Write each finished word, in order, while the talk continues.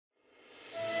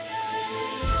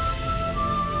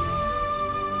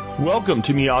Welcome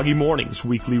to Miyagi Mornings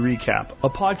Weekly Recap, a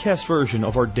podcast version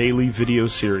of our daily video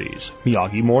series,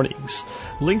 Miyagi Mornings.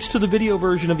 Links to the video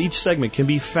version of each segment can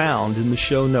be found in the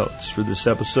show notes for this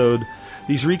episode.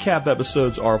 These recap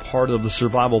episodes are part of the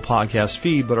Survival Podcast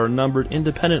feed, but are numbered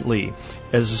independently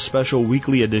as a special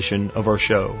weekly edition of our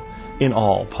show in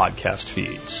all podcast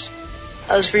feeds.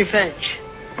 How's revenge?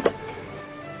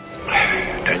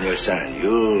 Daniel-san,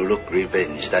 you look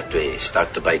revenge that way.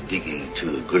 Start by digging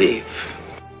to grave.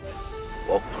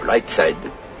 Walk right side,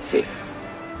 safe.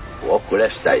 Walk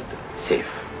left side, safe.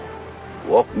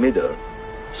 Walk middle.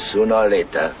 Sooner or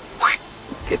later,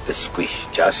 get the squish,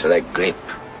 just like grape.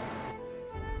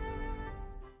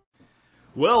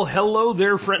 Well, hello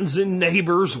there, friends and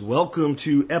neighbors. Welcome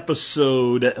to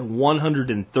episode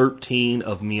 113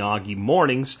 of Miyagi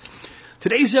Mornings.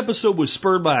 Today's episode was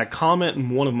spurred by a comment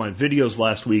in one of my videos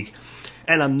last week,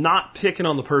 and I'm not picking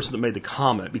on the person that made the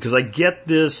comment because I get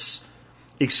this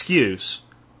excuse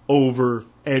over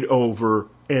and over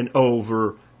and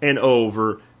over and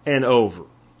over and over.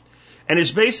 And it's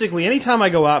basically anytime I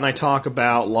go out and I talk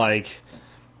about like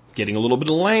getting a little bit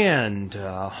of land,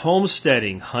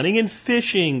 homesteading, hunting and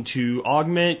fishing to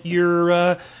augment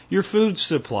your food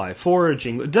supply,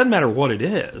 foraging, it doesn't matter what it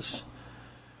is.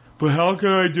 But how can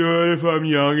I do it if I'm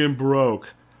young and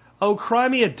broke? Oh, cry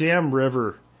me a damn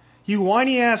river. You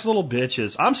whiny ass little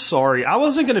bitches. I'm sorry. I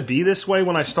wasn't going to be this way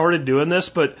when I started doing this,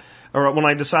 or when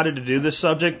I decided to do this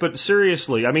subject, but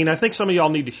seriously, I mean, I think some of y'all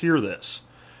need to hear this.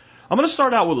 I'm going to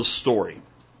start out with a story.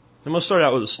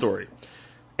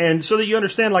 And so that you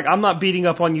understand, like, I'm not beating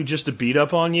up on you just to beat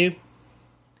up on you.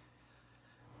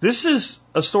 This is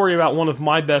a story about one of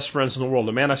my best friends in the world,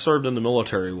 a man I served in the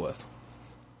military with,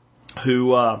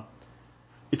 who,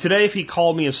 today, if he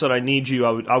called me and said, I need you,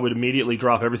 I would immediately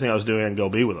drop everything I was doing and go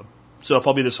be with him. So if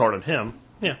I'll be this hard on him,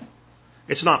 yeah.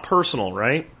 It's not personal,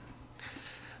 right?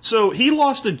 So he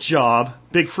lost a job,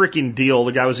 big freaking deal.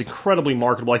 The guy was incredibly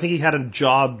marketable. I think he had a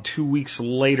job 2 weeks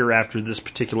later after this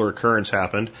particular occurrence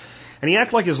happened. And he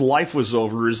acted like his life was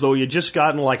over, as though he had just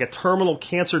gotten like a terminal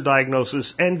cancer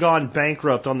diagnosis and gone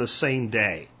bankrupt on the same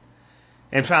day.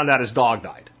 And found out his dog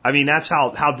died. I mean, that's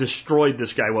how destroyed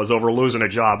this guy was over losing a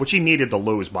job, which he needed to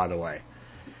lose, by the way.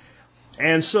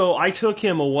 And so I took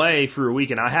him away for a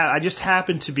week, and I just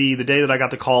happened to be the day that I got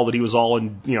the call that he was all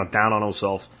down on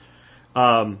himself.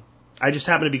 I just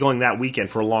happened to be going that weekend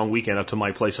for a long weekend up to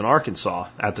my place in Arkansas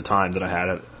at the time that I had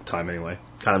at the time anyway,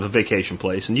 kind of a vacation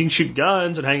place. And you can shoot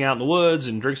guns and hang out in the woods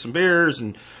and drink some beers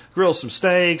and grill some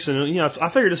steaks, and I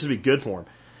figured this would be good for him.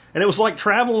 And it was like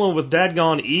traveling with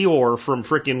dadgone Eeyore from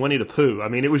frickin' Winnie the Pooh. I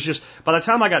mean, it was just, by the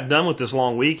time I got done with this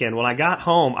long weekend, when I got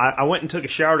home, I went and took a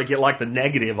shower to get like the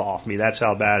negative off me. That's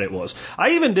how bad it was.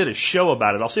 I even did a show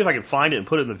about it. I'll see if I can find it and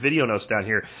put it in the video notes down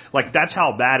here. Like, that's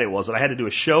how bad it was that I had to do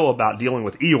a show about dealing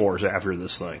with Eeyores after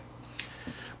this thing.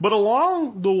 But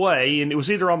along the way, and it was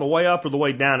either on the way up or the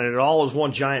way down, and it all is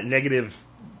one giant negative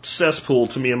cesspool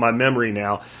to me in my memory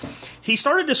now, he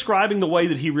started describing the way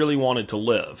that he really wanted to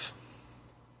live.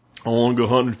 I want to go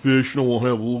hunting and fish, and I want to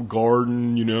have a little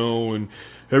garden, and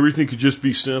everything could just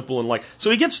be simple. And like,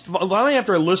 so he gets, finally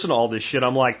after I listen to all this shit,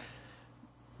 I'm like,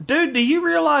 dude, do you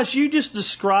realize you just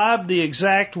described the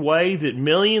exact way that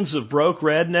millions of broke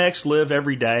rednecks live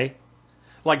every day?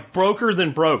 Like broker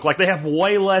than broke. Like they have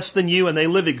way less than you, and they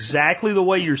live exactly the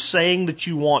way you're saying that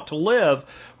you want to live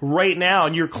right now,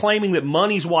 and you're claiming that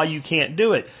money's why you can't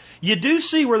do it. You do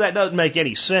see where that doesn't make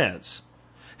any sense.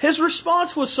 His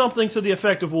response was something to the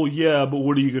effect of, well, yeah, but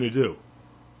what are you going to do?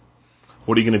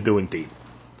 What are you going to do indeed?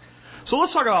 So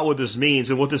let's talk about what this means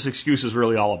and what this excuse is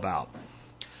really all about.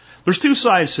 There's two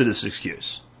sides to this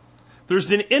excuse.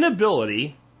 There's an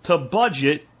inability to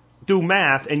budget, do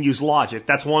math, and use logic.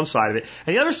 That's one side of it.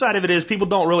 And the other side of it is people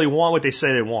don't really want what they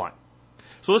say they want.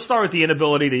 So let's start with the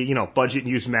inability to, budget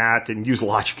and use math and use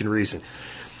logic and reason.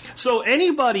 So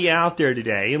anybody out there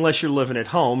today, unless you're living at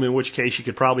home, in which case you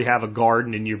could probably have a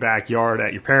garden in your backyard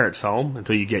at your parents' home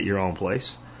until you get your own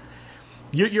place,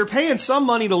 you're paying some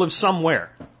money to live somewhere,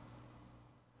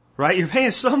 right? You're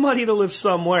paying some money to live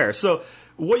somewhere. So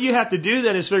what you have to do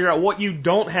then is figure out what you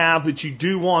don't have that you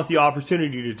do want the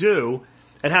opportunity to do,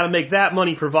 and how to make that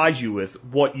money provide you with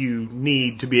what you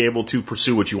need to be able to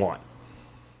pursue what you want.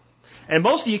 And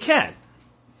most of you can.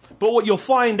 But what you'll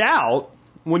find out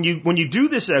when you do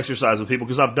this exercise with people,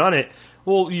 because I've done it,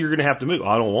 well, you're going to have to move.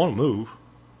 I don't want to move.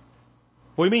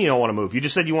 What do you mean you don't want to move? You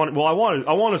just said you want. Well, I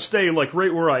want to stay like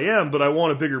right where I am, but I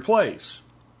want a bigger place.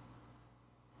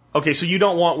 Okay, so you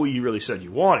don't want what you really said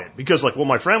you wanted, because like what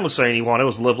my friend was saying he wanted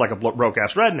was to live like a broke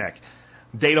ass redneck.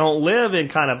 They don't live in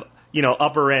kind of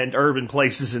upper end urban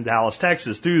places in Dallas,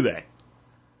 Texas, do they?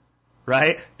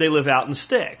 right? They live out in the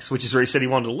sticks, which is where he said he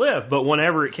wanted to live. But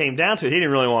whenever it came down to it, he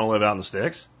didn't really want to live out in the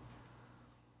sticks.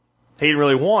 He didn't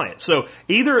really want it. So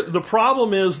either the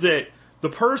problem is that the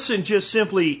person just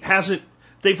simply hasn't,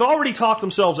 they've already talked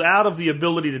themselves out of the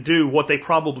ability to do what they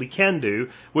probably can do,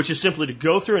 which is simply to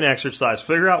go through an exercise,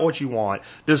 figure out what you want,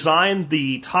 design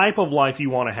the type of life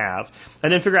you want to have,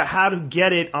 and then figure out how to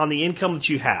get it on the income that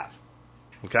you have.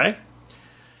 Okay?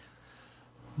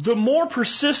 The more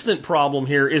persistent problem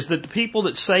here is that the people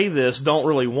that say this don't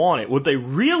really want it. What they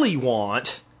really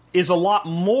want is a lot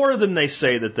more than they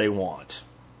say that they want.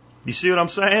 You see what I'm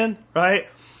saying? Right?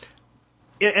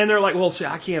 And they're like, well, see,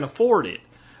 I can't afford it.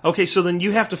 Okay, so then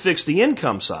you have to fix the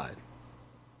income side.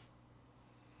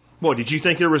 What, did you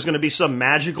think there was going to be some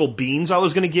magical beans I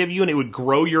was going to give you and it would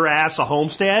grow your ass a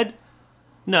homestead?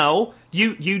 No,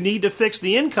 you need to fix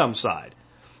the income side.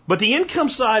 But the income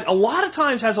side a lot of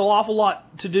times has an awful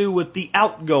lot to do with the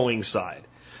outgoing side.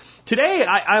 Today,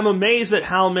 I'm amazed at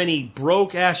how many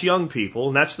broke-ass young people,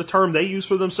 and that's the term they use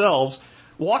for themselves,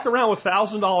 walk around with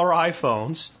 $1,000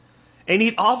 iPhones and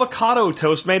eat avocado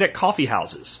toast made at coffee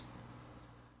houses.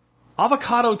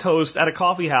 Avocado toast at a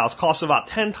coffee house costs about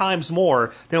 10 times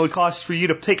more than it would cost for you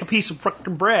to take a piece of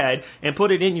frickin' bread and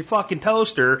put it in your fucking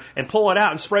toaster and pull it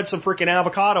out and spread some frickin'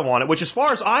 avocado on it, which as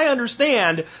far as I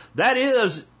understand, that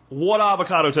is what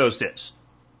avocado toast is.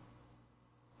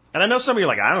 And I know some of you are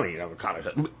like, I don't eat avocado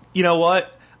toast. You know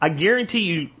what? I guarantee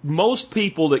you most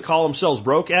people that call themselves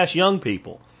broke-ass young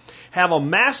people have a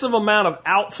massive amount of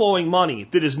outflowing money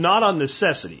that is not on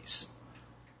necessities.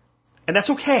 And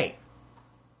that's okay.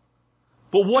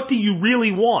 But what do you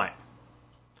really want?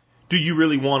 Do you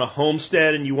really want a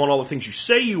homestead and you want all the things you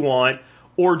say you want,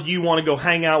 or do you want to go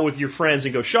hang out with your friends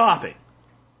and go shopping?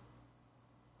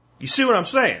 You see what I'm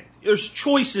saying? There's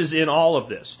choices in all of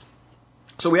this.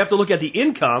 So we have to look at the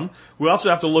income. We also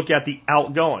have to look at the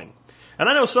outgoing. And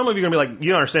I know some of you are going to be like,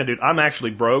 you don't understand, dude, I'm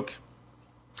actually broke.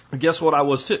 And guess what I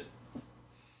was too?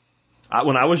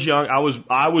 When I was young, I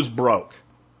was broke.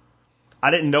 I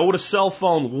didn't know what a cell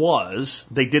phone was.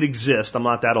 They did exist. I'm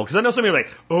not that old. Because I know some people are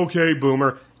like, okay,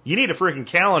 boomer. You need a freaking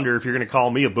calendar if you're going to call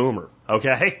me a boomer.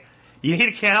 Okay? You need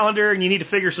a calendar and you need to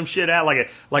figure some shit out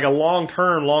like a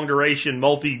long-term, long-duration,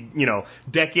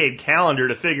 decade calendar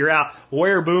to figure out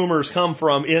where boomers come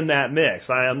from in that mix.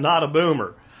 I am not a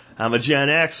boomer. I'm a Gen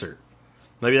Xer.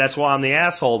 Maybe that's why I'm the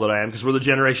asshole that I am, because we're the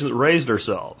generation that raised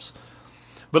ourselves.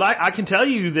 But I can tell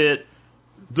you that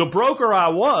the broker I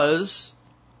was,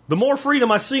 the more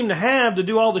freedom I seem to have to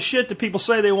do all the shit that people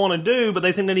say they want to do, but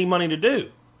they think they need money to do.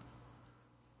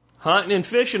 Hunting and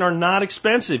fishing are not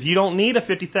expensive. You don't need a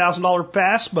 $50,000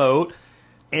 bass boat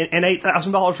and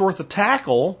 $8,000 worth of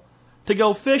tackle to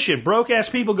go fishing. Broke-ass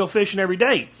people go fishing every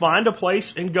day. Find a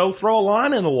place and go throw a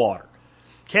line in the water.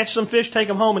 Catch some fish, take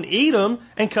them home and eat them,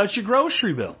 and cut your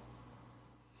grocery bill.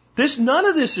 None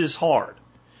of this is hard.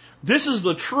 This is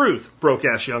the truth,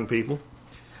 broke-ass young people.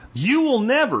 You will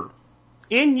never,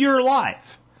 in your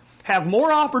life, have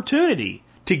more opportunity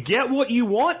to get what you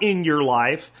want in your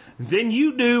life than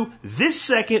you do this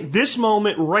second, this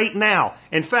moment, right now.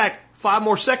 In fact, 5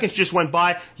 more seconds just went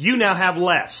by, you now have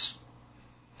less.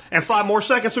 And 5 more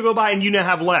seconds will go by and you now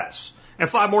have less. And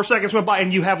 5 more seconds went by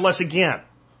and you have less again.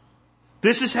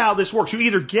 This is how this works. You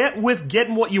either get with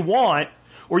getting what you want,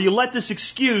 or you let this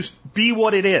excuse be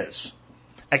what it is.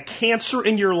 A cancer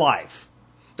in your life.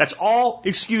 That's all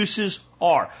excuses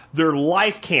are. They're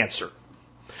life cancer.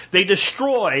 They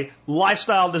destroy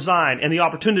lifestyle design and the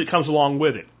opportunity that comes along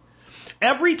with it.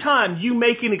 Every time you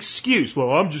make an excuse,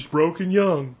 well, I'm just broke and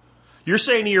young, you're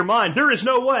saying to your mind, there is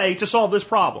no way to solve this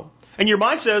problem. And your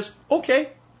mind says, okay.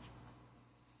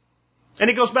 And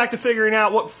it goes back to figuring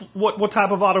out what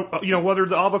type of whether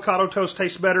the avocado toast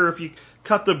tastes better if you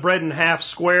cut the bread in half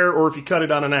square or if you cut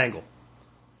it on an angle.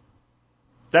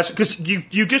 That's because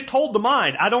you just told the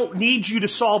mind, I don't need you to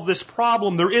solve this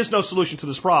problem. There is no solution to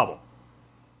this problem.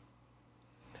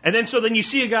 And then you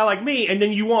see a guy like me, and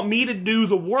then you want me to do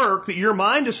the work that your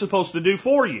mind is supposed to do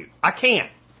for you. I can't.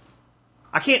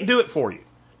 I can't do it for you.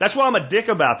 That's why I'm a dick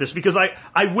about this, because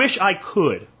I wish I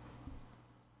could.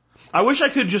 I wish I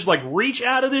could just reach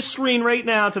out of this screen right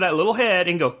now to that little head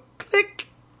and go click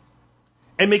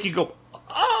and make you go,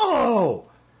 oh,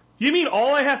 you mean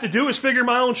all I have to do is figure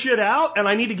my own shit out and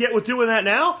I need to get with doing that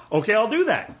now? Okay, I'll do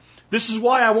that. This is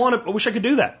why I wish I could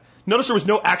do that. Notice there was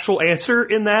no actual answer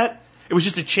in that. It was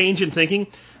just a change in thinking.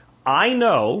 I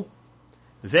know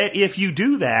that if you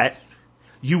do that,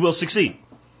 you will succeed.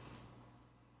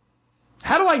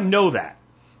 How do I know that?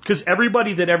 Because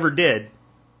everybody that ever did,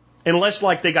 unless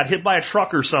they got hit by a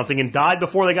truck or something and died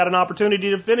before they got an opportunity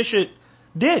to finish it,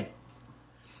 did.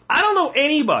 I don't know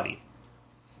anybody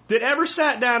that ever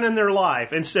sat down in their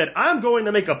life and said, I'm going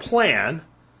to make a plan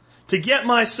to get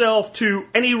myself to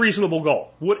any reasonable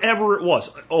goal, whatever it was.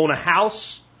 Own a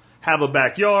house, have a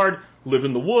backyard, live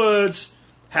in the woods,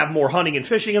 have more hunting and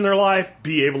fishing in their life,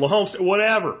 be able to homestead,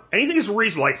 whatever. Anything is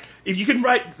reasonable. Like, if you can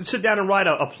sit down and write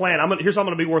a plan, here's how I'm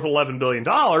going to be worth $11 billion,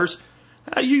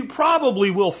 you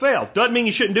probably will fail. Doesn't mean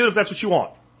you shouldn't do it if that's what you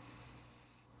want.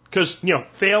 Because,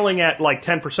 failing at like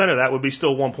 10% of that would be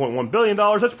still $1.1 billion.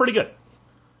 That's pretty good.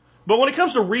 But when it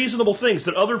comes to reasonable things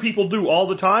that other people do all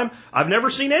the time, I've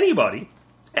never seen anybody,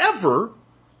 ever,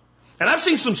 and I've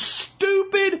seen some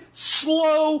stupid,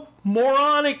 slow,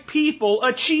 moronic people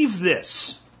achieve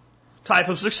this type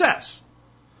of success.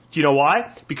 Do you know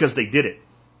why? Because they did it.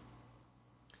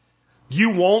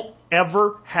 You won't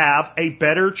ever have a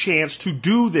better chance to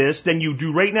do this than you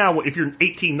do right now if you're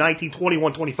 18, 19,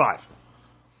 21, 25.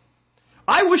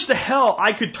 I wish the hell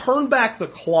I could turn back the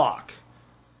clock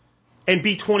and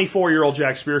be 24-year-old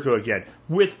Jack Spirko again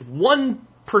with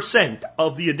 1%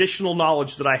 of the additional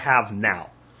knowledge that I have now.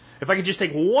 If I could just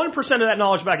take 1% of that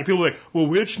knowledge back, and people are like, well,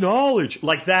 which knowledge?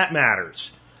 Like that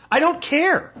matters. I don't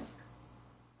care.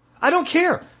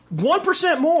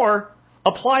 1% more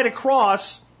applied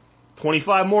across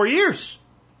 25 more years.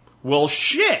 Well,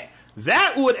 shit.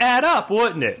 That would add up,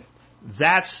 wouldn't it?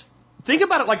 Think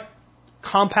about it like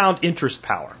compound interest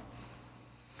power.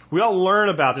 We all learn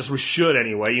about this. We should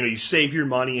anyway. You save your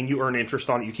money and you earn interest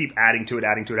on it. You keep adding to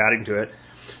it.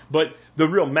 But the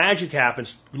real magic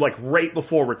happens like right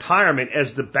before retirement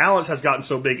as the balance has gotten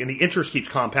so big and the interest keeps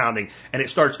compounding and it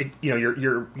starts,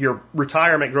 your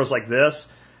retirement grows like this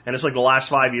and it's like the last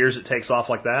 5 years it takes off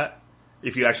like that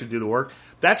if you actually do the work.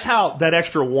 That's how that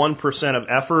extra 1% of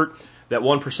effort, that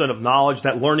 1% of knowledge,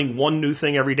 that learning one new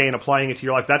thing every day and applying it to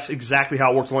your life, that's exactly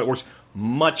how it works. Only it works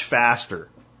much faster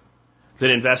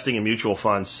than investing in mutual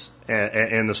funds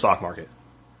and the stock market.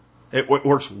 It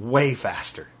works way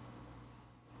faster.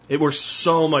 It works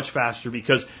so much faster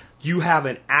because you have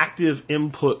an active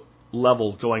input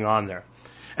level going on there.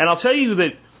 And I'll tell you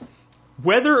that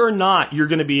whether or not you're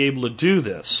going to be able to do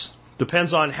this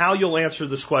depends on how you'll answer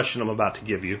this question I'm about to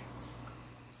give you.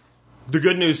 The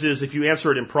good news is if you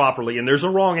answer it improperly and there's a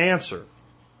wrong answer,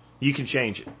 you can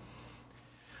change it.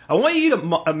 I want you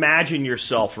to imagine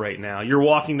yourself right now. You're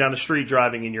walking down the street,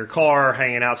 driving in your car,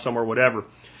 hanging out somewhere, whatever.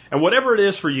 And whatever it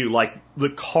is for you, like the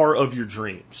car of your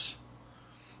dreams,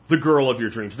 the girl of your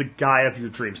dreams, the guy of your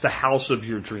dreams, the house of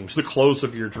your dreams, the clothes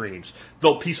of your dreams,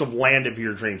 the piece of land of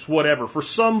your dreams, whatever. For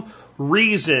some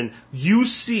reason, you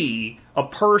see a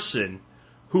person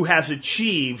who has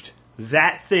achieved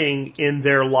that thing in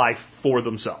their life for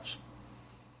themselves.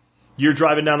 You're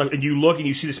driving down and you look and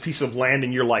you see this piece of land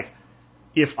and you're like,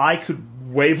 if I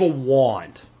could wave a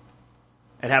wand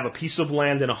and have a piece of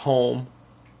land and a home,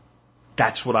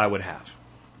 that's what I would have.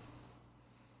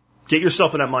 Get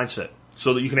yourself in that mindset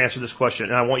so that you can answer this question.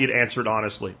 And I want you to answer it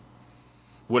honestly.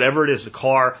 Whatever it is, the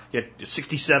car,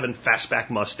 67 Fastback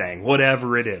Mustang,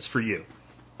 whatever it is for you.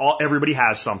 Everybody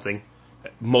has something.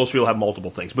 Most people have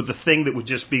multiple things. But the thing that would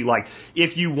just be like,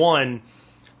 if you won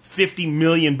 $50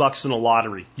 million in the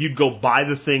lottery, you'd go buy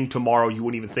the thing tomorrow. You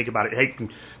wouldn't even think about it. Hey, you can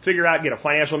figure out, get a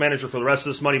financial manager for the rest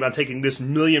of this money, but I'm taking this $1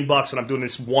 million and I'm doing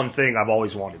this one thing I've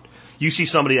always wanted. You see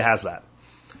somebody that has that.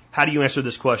 How do you answer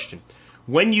this question?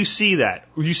 When you see that,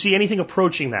 or you see anything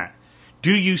approaching that,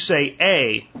 do you say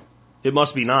A, it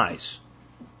must be nice,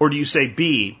 or do you say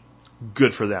B,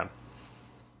 good for them?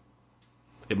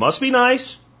 It must be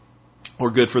nice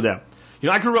or good for them.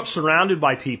 I grew up surrounded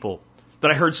by people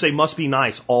that I heard say must be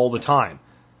nice all the time.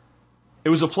 It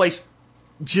was a place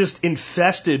just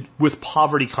infested with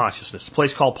poverty consciousness, a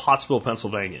place called Pottsville,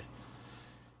 Pennsylvania.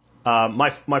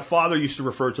 My father used to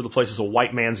refer to the place as a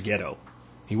white man's ghetto.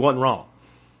 He wasn't wrong.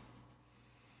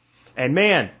 And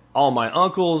man, all my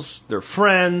uncles, their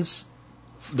friends,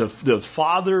 the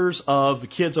fathers of the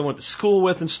kids I went to school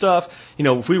with and stuff,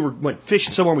 if we went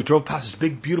fishing somewhere and we drove past this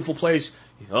big, beautiful place,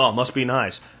 oh, it must be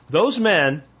nice. Those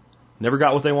men never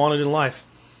got what they wanted in life.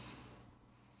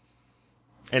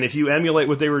 And if you emulate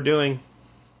what they were doing,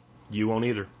 you won't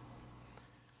either.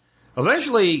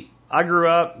 Eventually, I grew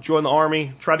up, joined the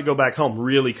Army, tried to go back home,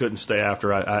 really couldn't stay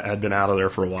after I had been out of there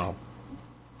for a while.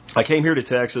 I came here to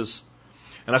Texas,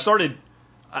 and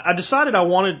I decided I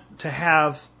wanted to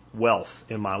have wealth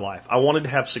in my life. I wanted to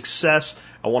have success,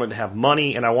 I wanted to have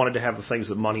money, and I wanted to have the things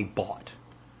that money bought.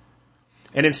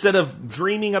 And instead of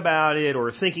dreaming about it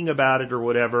or thinking about it or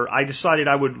whatever, I decided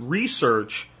I would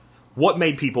research what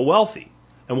made people wealthy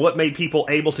and what made people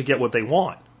able to get what they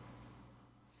want.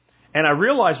 And I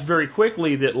realized very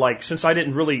quickly that, since I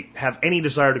didn't really have any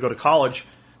desire to go to college,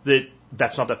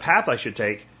 that's not the path I should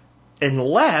take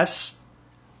unless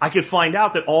I could find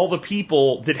out that all the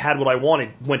people that had what I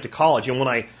wanted went to college. And when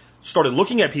I started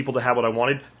looking at people that had what I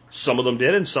wanted, some of them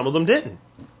did and some of them didn't.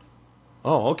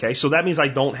 Oh, okay. So that means I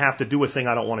don't have to do a thing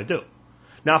I don't want to do.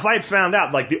 Now, if I had found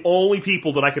out, like, the only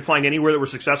people that I could find anywhere that were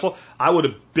successful, I would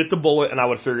have bit the bullet and I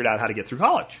would have figured out how to get through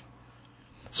college.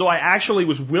 So I actually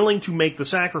was willing to make the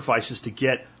sacrifices to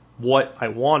get what I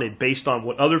wanted based on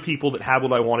what other people that had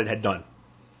what I wanted had done.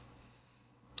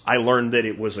 I learned that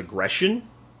it was aggression.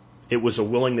 It was a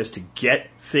willingness to get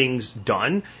things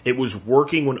done. It was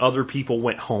working when other people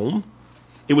went home.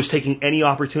 It was taking any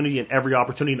opportunity and every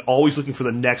opportunity and always looking for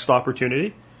the next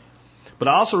opportunity. But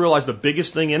I also realized the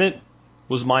biggest thing in it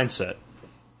was mindset.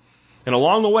 And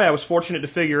along the way, I was fortunate to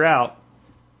figure out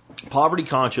poverty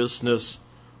consciousness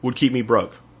would keep me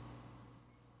broke.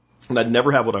 And I'd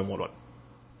never have what I wanted.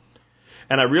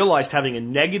 And I realized having a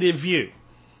negative view,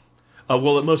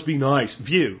 well, it must be nice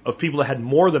view of people that had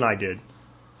more than I did,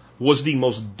 was the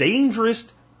most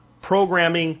dangerous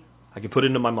programming I could put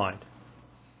into my mind.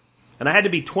 And I had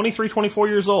to be 23, 24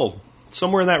 years old,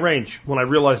 somewhere in that range, when I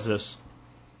realized this.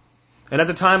 And at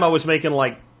the time, I was making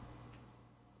like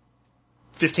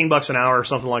 $15 an hour or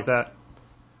something like that.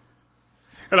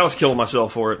 And I was killing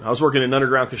myself for it. I was working in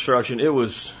underground construction. It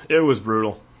was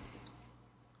brutal.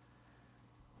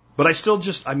 But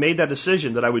I made that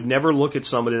decision that I would never look at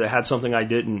somebody that had something I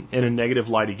didn't in a negative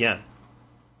light again.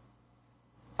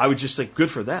 I would just think,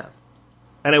 good for them.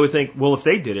 And I would think, well, if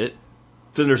they did it,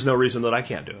 then there's no reason that I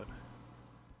can't do it.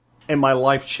 And my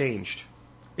life changed.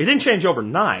 It didn't change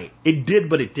overnight. It did,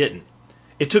 but it didn't.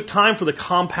 It took time for the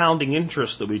compounding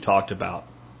interest that we talked about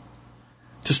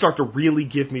to start to really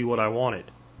give me what I wanted.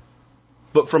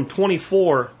 But from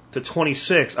 24 to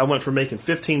 26, I went from making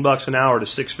 $15 an hour to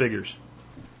six figures.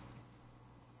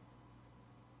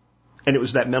 And it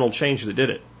was that mental change that did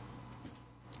it.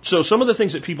 So some of the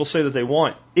things that people say that they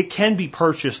want, it can be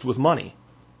purchased with money.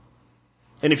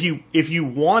 And if you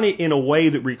want it in a way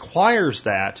that requires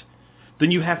that,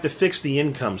 then you have to fix the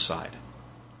income side.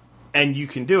 And you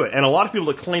can do it. And a lot of people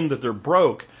that claim that they're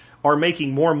broke are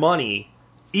making more money,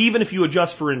 even if you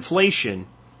adjust for inflation,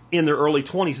 in their early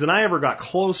 20s than I ever got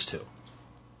close to.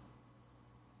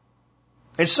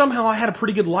 And somehow I had a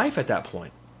pretty good life at that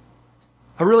point.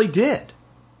 I really did.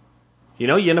 You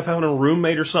know, you end up having a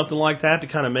roommate or something like that to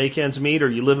kind of make ends meet, or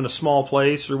you live in a small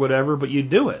place or whatever, but you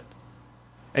do it.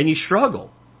 And you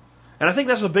struggle. And I think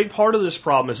that's a big part of this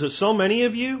problem, is that so many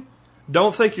of you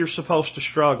don't think you're supposed to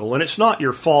struggle. And it's not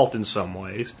your fault in some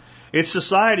ways. It's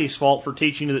society's fault for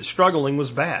teaching you that struggling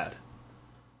was bad.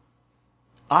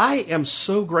 I am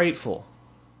so grateful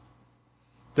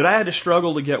that I had to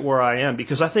struggle to get where I am,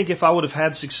 because I think if I would have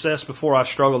had success before I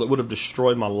struggled, it would have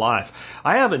destroyed my life.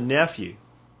 I have a nephew,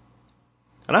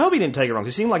 and I hope he didn't take it wrong,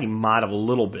 because he seemed like he might have a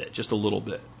little bit, just a little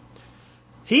bit.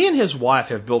 He and his wife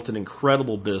have built an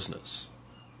incredible business.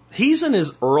 He's in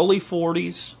his early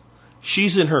 40s.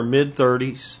 She's in her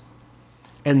mid-30s.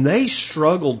 And they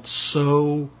struggled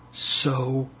so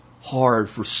hard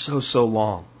for so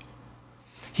long.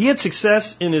 He had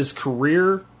success in his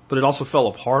career, but it also fell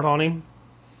apart on him.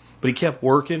 But he kept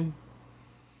working.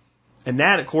 And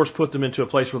that, of course, put them into a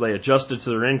place where they adjusted to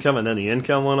their income, and then the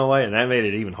income went away, and that made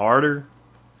it even harder.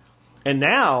 And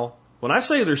now, when I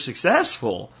say they're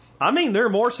successful, I mean they're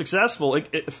more successful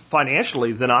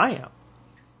financially than I am.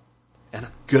 And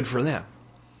good for them.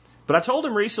 But I told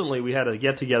him recently we had a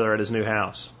get-together at his new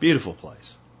house. Beautiful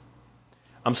place.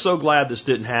 I'm so glad this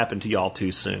didn't happen to y'all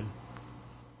too soon.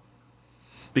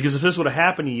 Because if this would have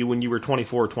happened to you when you were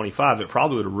 24 or 25, it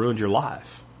probably would have ruined your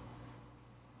life.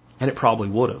 And it probably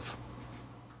would have.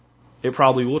 It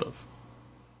probably would have.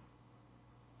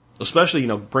 Especially,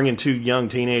 bringing two young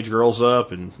teenage girls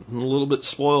up and a little bit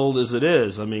spoiled as it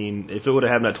is. I mean, if it would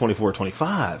have happened at 24 or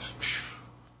 25.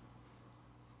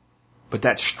 But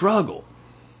that struggle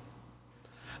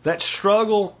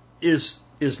is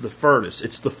the furnace.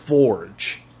 It's the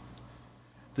forge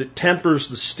that tempers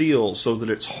the steel so that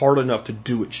it's hard enough to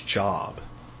do its job.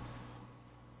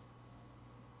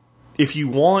 If you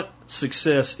want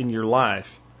success in your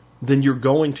life, then you're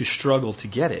going to struggle to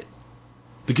get it.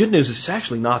 The good news is it's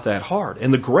actually not that hard.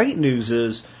 And the great news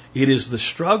is it is the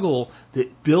struggle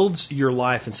that builds your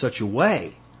life in such a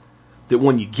way that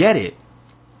when you get it,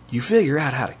 you figure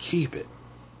out how to keep it.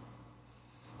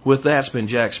 With that, it's been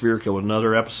Jack Spirko with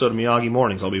another episode of Miyagi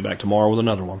Mornings. I'll be back tomorrow with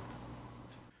another one.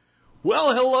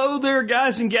 Well, hello there,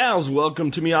 guys and gals.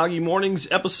 Welcome to Miyagi Mornings,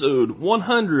 episode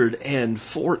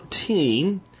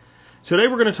 114. Today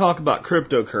we're going to talk about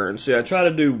cryptocurrency. I try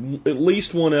to do at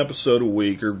least one episode a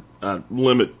week, or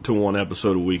limit to one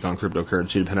episode a week on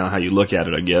cryptocurrency, depending on how you look at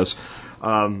it, I guess.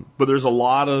 But there's a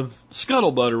lot of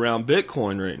scuttlebutt around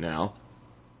Bitcoin right now.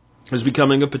 is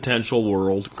becoming a potential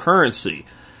world currency.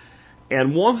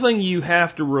 And one thing you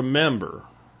have to remember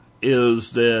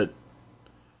is that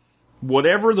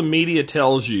whatever the media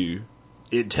tells you,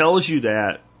 it tells you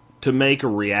that to make a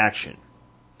reaction.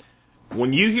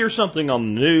 When you hear something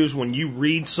on the news, when you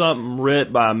read something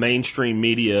written by a mainstream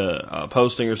media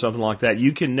posting or something like that,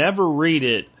 you can never read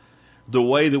it the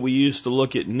way that we used to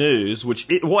look at news, which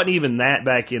it wasn't even that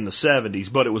back in the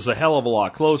 70s, but it was a hell of a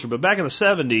lot closer. But back in the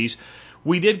 70s,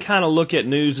 we did kind of look at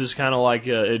news as kind of like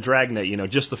a dragnet,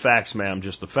 just the facts, ma'am,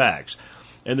 just the facts.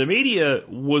 And the media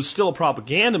was still a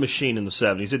propaganda machine in the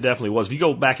 70s. It definitely was. If you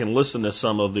go back and listen to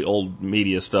some of the old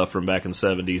media stuff from back in the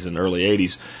 70s and early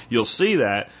 80s, you'll see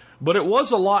that. But it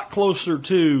was a lot closer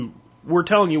to, we're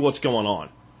telling you what's going on.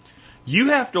 You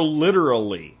have to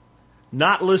literally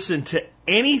not listen to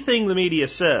anything the media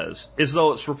says as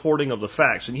though it's reporting of the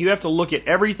facts. And you have to look at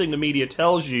everything the media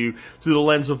tells you through the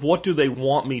lens of what do they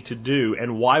want me to do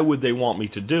and why would they want me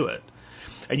to do it.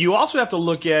 And you also have to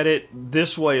look at it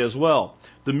this way as well.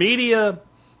 The media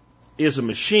is a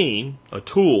machine, a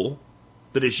tool,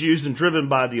 that is used and driven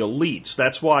by the elites.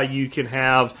 That's why you can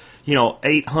have,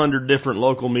 800 different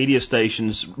local media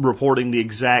stations reporting the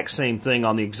exact same thing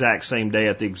on the exact same day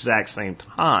at the exact same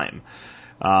time.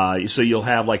 So you'll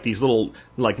have like these little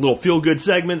feel-good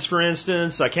segments, for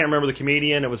instance. I can't remember the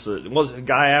comedian. It was a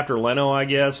guy after Leno, I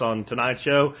guess, on Tonight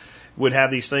Show. Would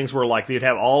have these things where like they'd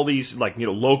have all these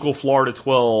local Florida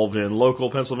 12 and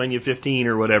local Pennsylvania 15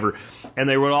 or whatever, and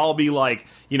they would all be like,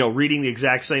 reading the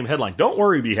exact same headline. Don't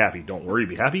worry, be happy. Don't worry,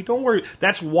 be happy. Don't worry.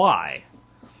 That's why.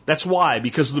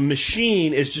 Because the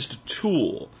machine is just a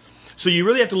tool. So you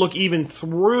really have to look even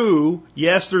through,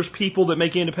 yes, there's people that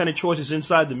make independent choices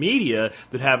inside the media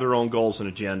that have their own goals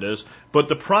and agendas, but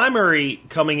the primary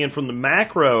coming in from the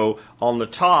macro on the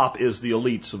top is the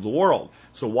elites of the world.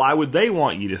 So why would they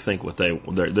want you to think what they're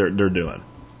doing?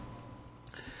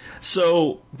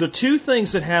 So the two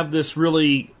things that have this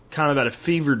really kind of at a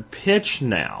fevered pitch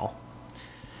now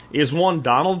is one,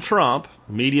 Donald Trump,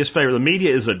 media's favorite. The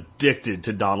media is addicted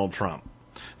to Donald Trump.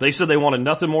 They said they wanted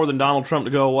nothing more than Donald Trump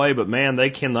to go away, but man,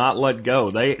 they cannot let go.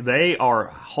 They are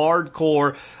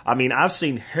hardcore. I mean, I've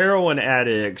seen heroin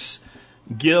addicts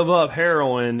give up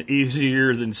heroin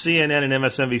easier than CNN and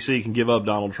MSNBC can give up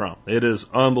Donald Trump. It is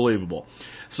unbelievable.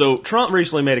 So Trump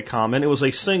recently made a comment. It was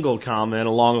a single comment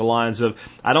along the lines of,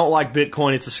 I don't like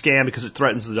Bitcoin, it's a scam because it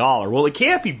threatens the dollar. Well, it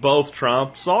can't be both,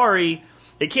 Trump. Sorry.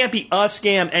 It can't be a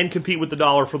scam and compete with the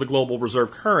dollar for the global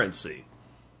reserve currency.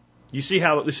 You see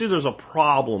there's a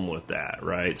problem with that,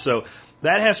 right? So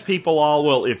that has people all,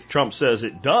 well, if Trump says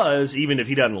it does, even if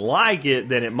he doesn't like it,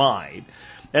 then it might.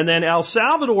 And then El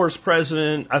Salvador's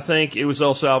president, I think it was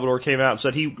El Salvador, came out and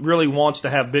said he really wants to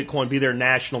have Bitcoin be their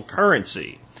national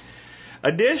currency.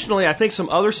 Additionally, I think some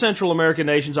other Central American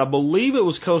nations, I believe it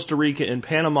was Costa Rica and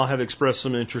Panama, have expressed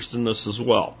some interest in this as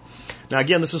well. Now,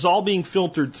 again, this is all being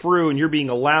filtered through and you're being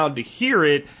allowed to hear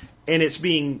it. And it's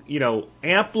being,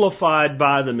 amplified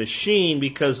by the machine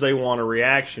because they want a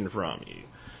reaction from you.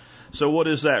 So what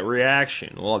is that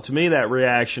reaction? Well, to me, that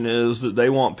reaction is that they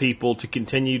want people to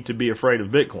continue to be afraid of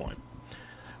Bitcoin.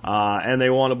 And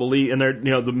they want to believe, and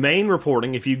they're, the main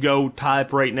reporting, if you go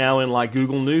type right now in like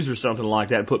Google News or something like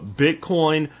that, and put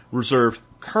Bitcoin reserve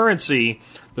currency,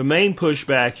 the main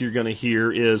pushback you're going to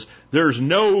hear is there's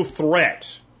no threat.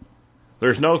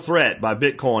 There's no threat by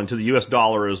Bitcoin to the U.S.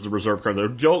 dollar as the reserve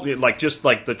currency. Just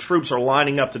like the troops are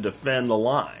lining up to defend the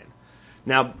line.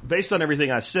 Now, based on everything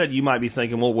I said, you might be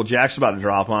thinking, well, Jack's about to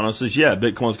drop on us. Says, yeah,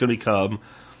 Bitcoin's going to become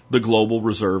the global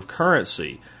reserve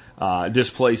currency,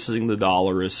 displacing the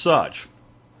dollar as such.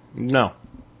 No.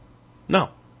 And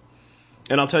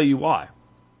I'll tell you why.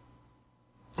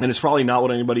 And it's probably not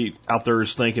what anybody out there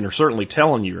is thinking or certainly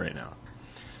telling you right now.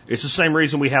 It's the same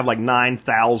reason we have like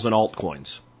 9,000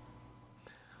 altcoins.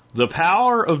 The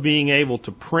power of being able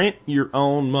to print your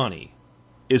own money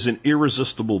is an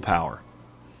irresistible power.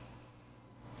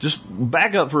 Just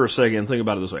back up for a second and think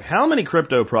about it this way. How many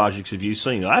crypto projects have you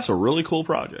seen? That's a really cool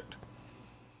project.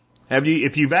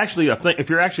 If you're actually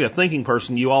a thinking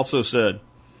person, you also said,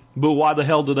 but why the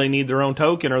hell do they need their own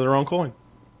token or their own coin?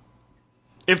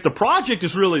 If the project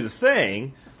is really the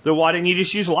thing, then why didn't you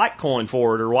just use Litecoin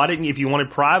for it? Or why didn't you, if you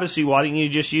wanted privacy, why didn't you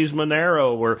just use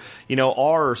Monero or,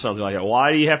 R or something like that?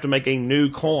 Why do you have to make a new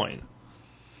coin?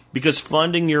 Because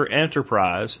funding your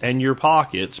enterprise and your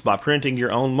pockets by printing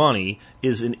your own money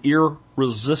is an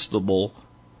irresistible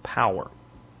power.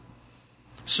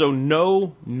 So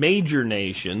no major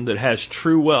nation that has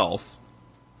true wealth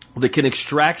that can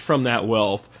extract from that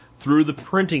wealth through the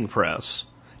printing press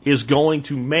is going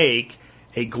to make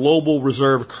a global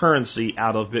reserve currency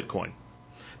out of Bitcoin.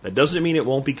 That doesn't mean it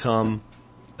won't become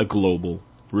a global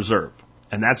reserve.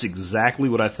 And that's exactly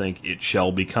what I think it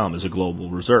shall become, is a global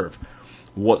reserve.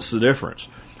 What's the difference?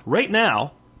 Right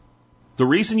now, the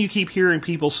reason you keep hearing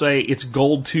people say it's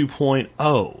gold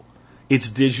 2.0, it's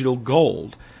digital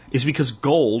gold, is because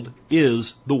gold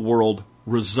is the world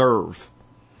reserve.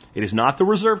 It is not the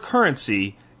reserve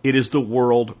currency, it is the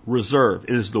world reserve.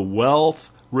 It is the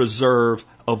wealth reserve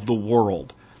of the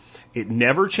world. It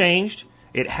never changed,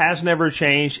 it has never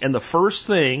changed, and the first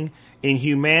thing in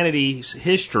humanity's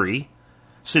history,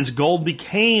 since gold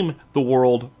became the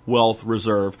world wealth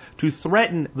reserve, to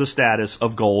threaten the status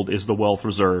of gold as the wealth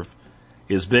reserve,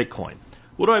 is Bitcoin.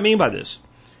 What do I mean by this?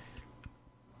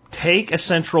 Take a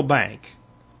central bank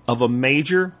of a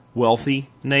major wealthy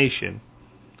nation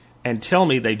and tell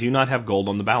me they do not have gold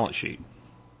on the balance sheet.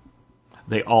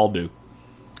 They all do.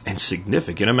 And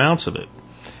significant amounts of it.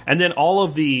 And then all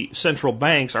of the central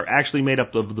banks are actually made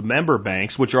up of the member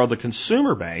banks, which are the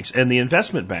consumer banks and the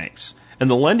investment banks and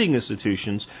the lending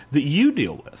institutions that you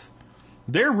deal with.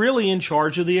 They're really in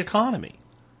charge of the economy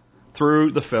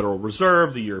through the Federal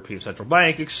Reserve, the European Central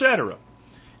Bank, etc.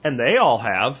 And they all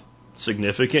have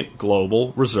significant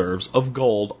global reserves of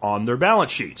gold on their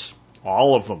balance sheets.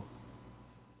 All of them.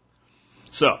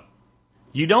 So,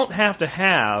 you don't have to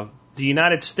have the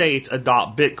United States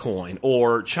adopt Bitcoin,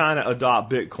 or China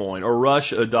adopt Bitcoin, or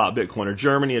Russia adopt Bitcoin, or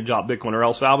Germany adopt Bitcoin, or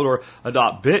El Salvador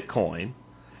adopt Bitcoin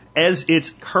as its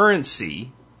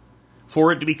currency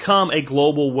for it to become a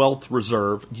global wealth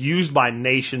reserve used by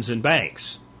nations and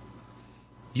banks.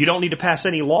 You don't need to pass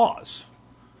any laws.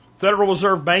 Federal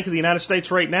Reserve Bank of the United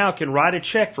States right now can write a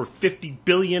check for $50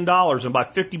 billion and buy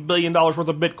 $50 billion worth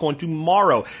of Bitcoin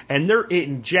tomorrow, and they're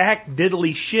in jack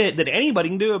diddly shit that anybody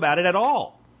can do about it at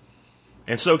all.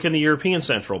 And so can the European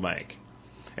Central Bank.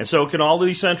 And so can all of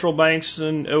these central banks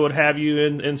and what have you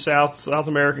in South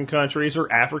American countries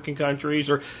or African countries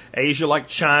or Asia like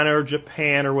China or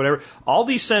Japan or whatever. All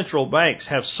these central banks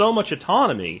have so much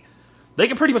autonomy, they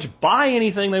can pretty much buy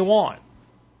anything they want.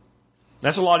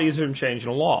 That's a lot easier than changing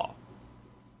a law.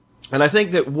 And I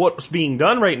think that what's being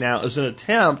done right now is an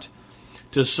attempt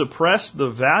to suppress the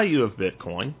value of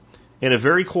Bitcoin in a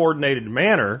very coordinated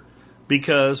manner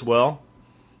because, well,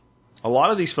 a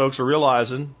lot of these folks are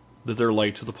realizing that they're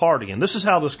late to the party. And this is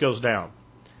how this goes down.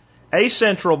 A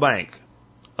central bank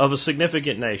of a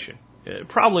significant nation,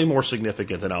 probably more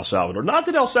significant than El Salvador. Not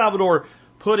that El Salvador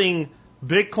putting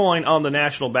Bitcoin on the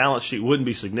national balance sheet wouldn't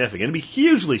be significant. It'd be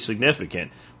hugely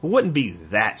significant. It wouldn't be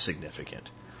that significant.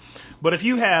 But if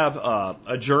you have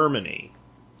a Germany,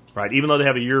 right, even though they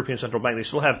have a European Central Bank, they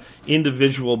still have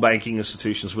individual banking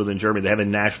institutions within Germany. They have a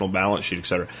national balance sheet,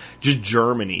 etc. Just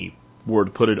Germany were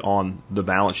to put it on the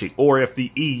balance sheet, or if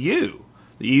the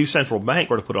EU Central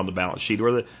Bank were to put it on the balance sheet,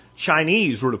 or the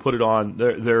Chinese were to put it on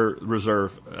their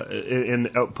reserve,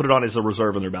 put it on as a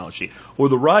reserve on their balance sheet, or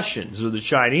the Russians or the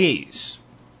Chinese.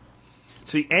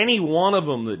 See, any one of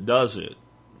them that does it,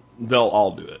 they'll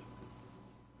all do it.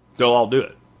 They'll all do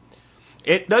it.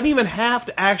 It doesn't even have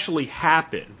to actually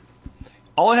happen.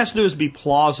 All it has to do is be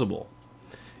plausible.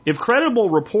 If credible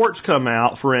reports come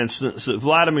out, for instance, that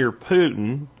Vladimir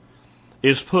Putin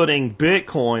is putting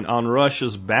Bitcoin on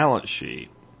Russia's balance sheet,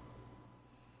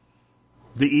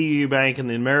 the EU Bank and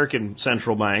the American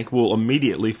Central Bank will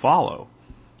immediately follow.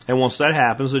 And once that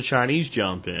happens, the Chinese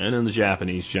jump in, and the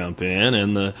Japanese jump in,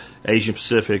 and the Asian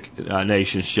Pacific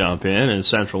nations jump in, and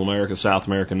Central America, South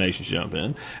American nations jump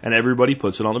in, and everybody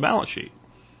puts it on the balance sheet.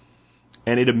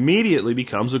 And it immediately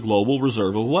becomes a global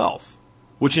reserve of wealth,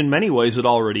 which in many ways it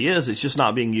already is. It's just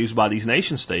not being used by these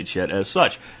nation states yet as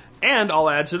such. And I'll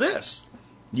add to this.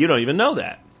 You don't even know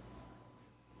that.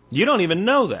 You don't even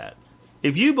know that.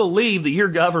 If you believe that your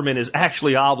government is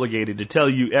actually obligated to tell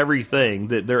you everything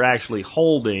that they're actually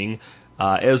holding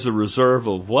as a reserve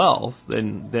of wealth,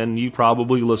 then you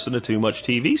probably listen to too much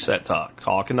TV set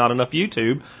talk and not enough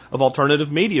YouTube of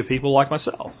alternative media people like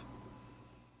myself.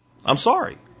 I'm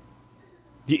sorry.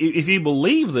 If you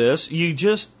believe this,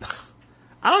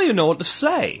 I don't even know what to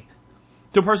say.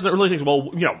 To a person that really thinks,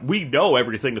 well, we know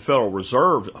everything the Federal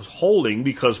Reserve is holding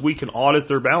because we can audit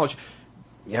their balance.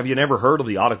 Have you never heard of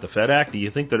the Audit the Fed Act? Do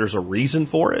you think that there's a reason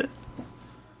for it?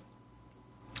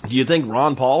 Do you think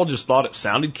Ron Paul just thought it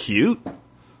sounded cute?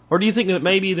 Or do you think that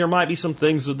maybe there might be some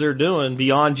things that they're doing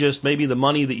beyond just maybe the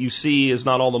money that you see is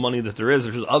not all the money that there is?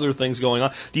 There's other things going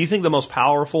on. Do you think the most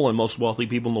powerful and most wealthy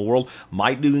people in the world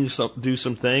might do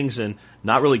some things and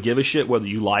not really give a shit whether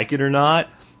you like it or not,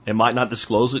 and might not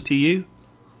disclose it to you?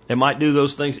 And might do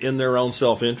those things in their own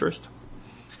self-interest.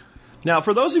 Now,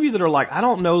 for those of you that are like, I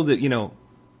don't know that,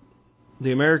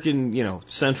 the American,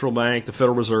 Central Bank, the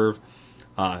Federal Reserve,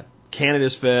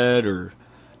 Canada's Fed, or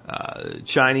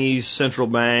Chinese central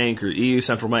bank or EU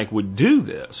central bank would do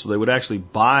this. So they would actually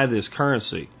buy this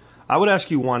currency. I would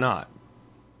ask you, why not?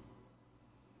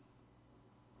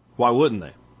 Why wouldn't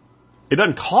they? It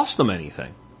doesn't cost them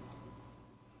anything.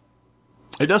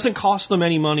 It doesn't cost them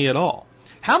any money at all.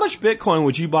 How much Bitcoin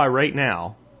would you buy right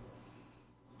now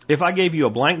if I gave you a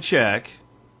blank check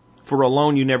for a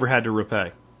loan you never had to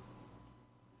repay?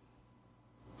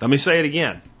 Let me say it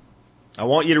again. I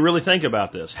want you to really think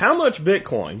about this. How much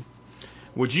Bitcoin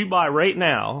would you buy right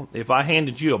now if I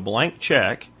handed you a blank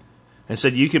check and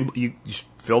said you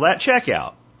fill that check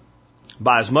out,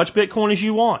 buy as much Bitcoin as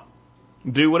you want,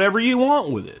 do whatever you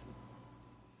want with it.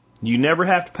 You never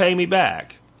have to pay me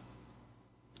back.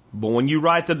 But when you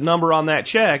write the number on that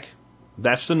check,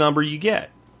 that's the number you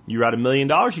get. You write $1 million,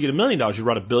 you get $1 million. You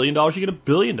write $1 billion, you get $1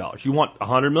 billion. You want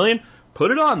 $100 million?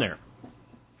 Put it on there.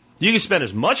 You can spend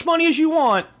as much money as you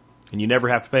want, and you never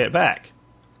have to pay it back.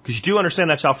 Because you do understand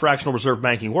that's how fractional reserve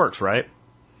banking works, right?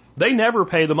 They never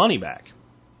pay the money back.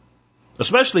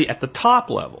 Especially at the top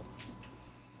level.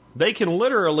 They can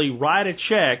literally write a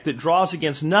check that draws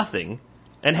against nothing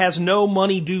and has no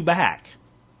money due back.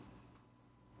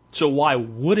 So why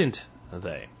wouldn't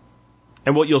they?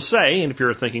 And what you'll say, and if you're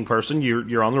a thinking person,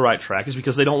 you're on the right track, is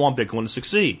because they don't want Bitcoin to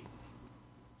succeed.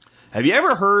 Have you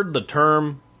ever heard the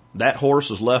term, that horse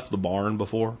has left the barn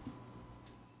before?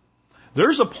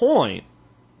 There's a point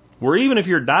where even if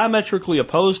you're diametrically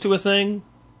opposed to a thing,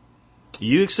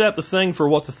 you accept the thing for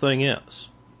what the thing is.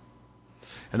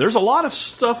 And there's a lot of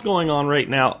stuff going on right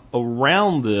now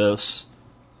around this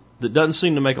that doesn't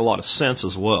seem to make a lot of sense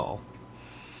as well.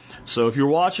 So if you're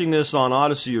watching this on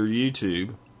Odyssey or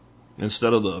YouTube,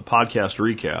 instead of the podcast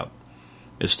recap,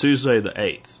 it's Tuesday the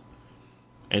 8th.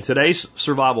 And today's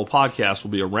survival podcast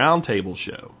will be a roundtable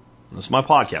show. That's my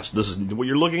podcast. This is what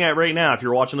you're looking at right now. If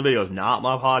you're watching the video, is not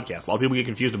my podcast. A lot of people get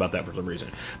confused about that for some reason.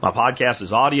 My podcast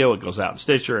is audio. It goes out in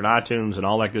Stitcher and iTunes and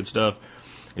all that good stuff.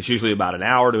 It's usually about an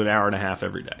hour to an hour and a half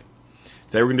every day.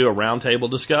 Today we're going to do a roundtable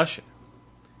discussion.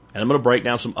 And I'm going to break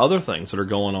down some other things that are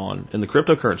going on in the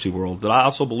cryptocurrency world that I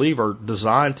also believe are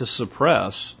designed to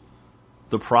suppress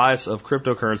the price of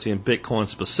cryptocurrency and Bitcoin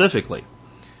specifically.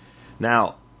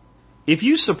 Now, if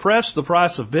you suppress the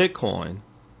price of Bitcoin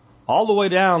all the way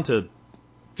down to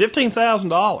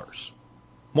 $15,000,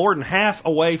 more than half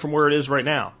away from where it is right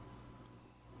now,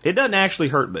 it doesn't actually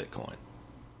hurt Bitcoin.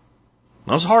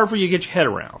 Now, it's hard for you to get your head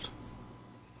around.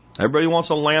 Everybody wants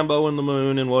a Lambo in the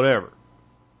moon and whatever.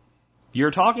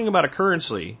 You're talking about a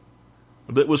currency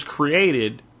that was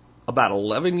created about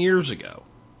 11 years ago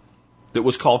that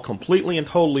was called completely and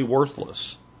totally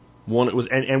worthless.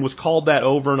 And was called that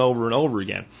over and over and over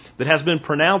again. That has been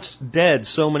pronounced dead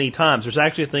so many times. There's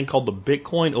actually a thing called the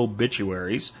Bitcoin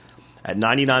obituaries at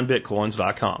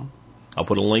 99bitcoins.com. I'll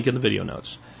put a link in the video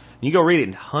notes. You go read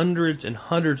it hundreds and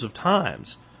hundreds of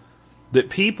times. That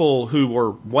people who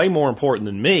were way more important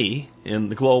than me in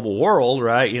the global world,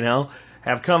 right,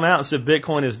 have come out and said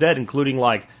Bitcoin is dead, including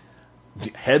like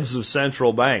heads of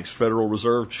central banks, Federal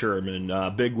Reserve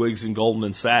Chairman, bigwigs in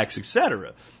Goldman Sachs,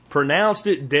 etc. Pronounced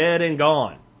it dead and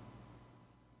gone.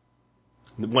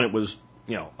 When it was,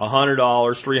 $100, $300,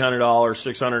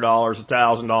 $600,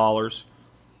 $1,000.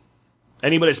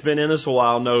 Anybody that's been in this a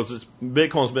while knows that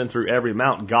Bitcoin's been through every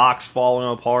Mount Gox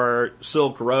falling apart,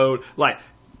 Silk Road.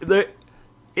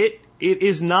 It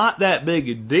is not that big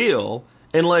a deal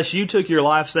unless you took your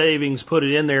life savings, put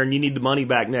it in there, and you need the money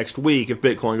back next week if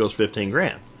Bitcoin goes 15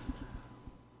 grand.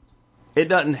 It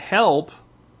doesn't help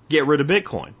get rid of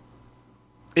Bitcoin.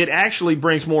 It actually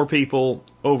brings more people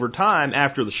over time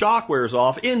after the shock wears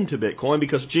off into Bitcoin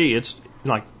because, it's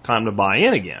like time to buy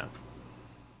in again.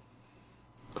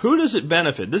 Who does it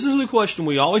benefit? This is the question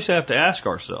we always have to ask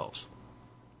ourselves.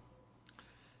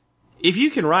 If you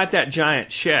can write that giant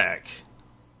check,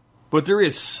 but there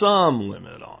is some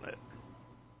limit on it.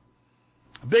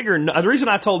 The reason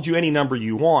I told you any number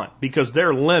you want, because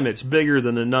their limit's bigger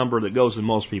than the number that goes in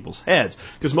most people's heads.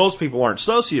 Because most people aren't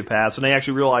sociopaths, and they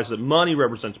actually realize that money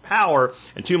represents power,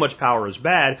 and too much power is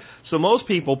bad. So most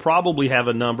people probably have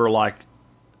a number like,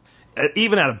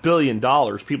 even at $1 billion,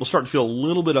 people start to feel a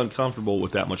little bit uncomfortable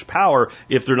with that much power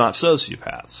if they're not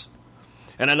sociopaths.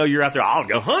 And I know you're out there, I'll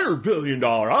go $100 billion,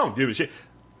 I don't give a shit.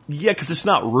 Yeah, because it's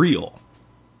not real.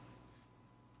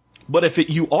 But if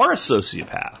you are a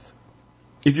sociopath,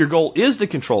 if your goal is to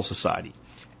control society,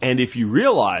 and if you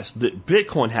realize that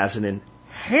Bitcoin has an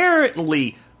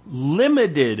inherently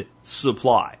limited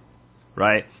supply,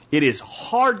 right? It is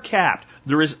hard capped.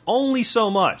 There is only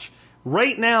so much.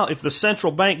 Right now, if the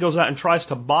central bank goes out and tries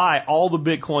to buy all the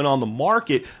Bitcoin on the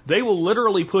market, they will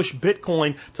literally push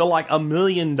Bitcoin to like $1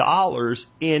 million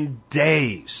in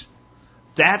days.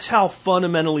 That's how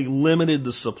fundamentally limited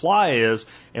the supply is.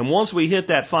 And once we hit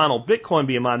that final Bitcoin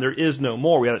being mined, there is no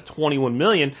more. We had 21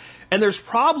 million. And there's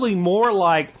probably more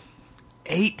like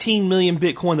 18 million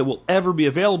Bitcoin that will ever be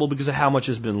available because of how much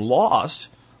has been lost.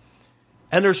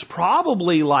 And there's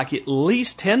probably like at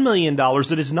least $10 million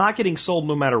that is not getting sold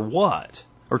no matter what.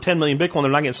 Or 10 million Bitcoin,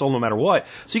 they're not getting sold no matter what.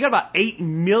 So you got about 8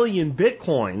 million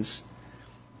Bitcoins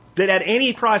that at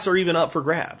any price are even up for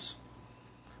grabs.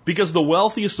 Because the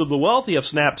wealthiest of the wealthy have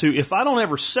snapped to, if I don't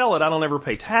ever sell it, I don't ever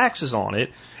pay taxes on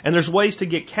it. And there's ways to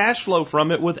get cash flow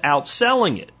from it without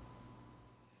selling it.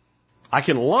 I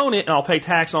can loan it and I'll pay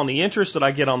tax on the interest that I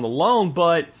get on the loan,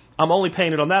 but I'm only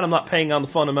paying it on that. I'm not paying on the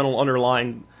fundamental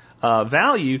underlying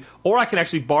value. Or I can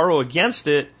actually borrow against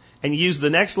it and use the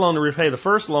next loan to repay the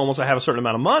first loan once I have a certain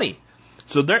amount of money.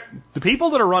 So the people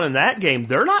that are running that game,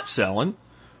 they're not selling.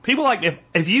 People like,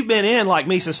 if you've been in like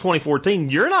me since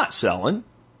 2014, you're not selling.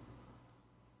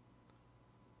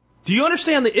 Do you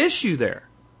understand the issue there?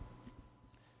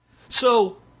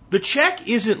 So the check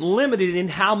isn't limited in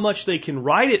how much they can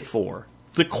write it for.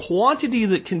 The quantity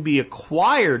that can be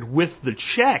acquired with the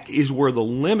check is where the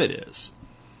limit is.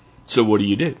 So what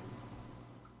do?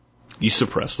 You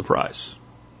suppress the price.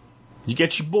 You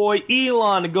get your boy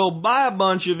Elon to go buy a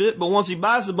bunch of it, but once he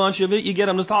buys a bunch of it, you get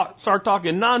him to start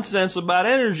talking nonsense about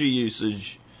energy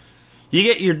usage. You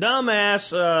get your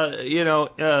dumbass,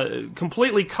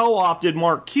 completely co-opted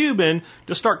Mark Cuban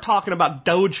to start talking about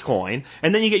Dogecoin,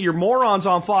 and then you get your morons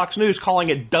on Fox News calling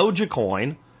it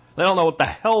Dogecoin. They don't know what the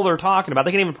hell they're talking about.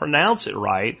 They can't even pronounce it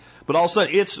right. But all of a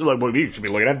sudden, it's like, well, you should be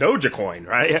looking at Dogecoin,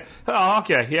 right? Oh,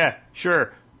 okay, yeah,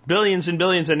 sure. Billions and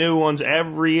billions of new ones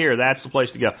every year. That's the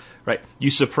place to go, right?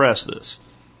 You suppress this.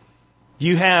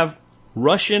 You have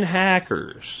Russian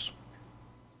hackers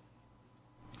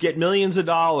get millions of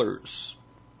dollars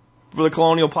for the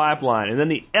Colonial Pipeline, and then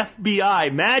the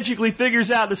FBI magically figures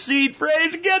out the seed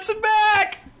phrase and gets it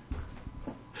back.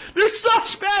 They're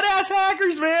such badass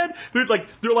hackers, man.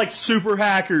 They're like super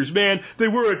hackers, man. They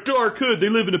wear a dark hood. They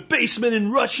live in a basement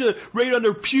in Russia, right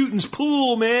under Putin's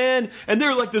pool, man. And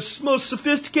they're like the most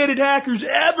sophisticated hackers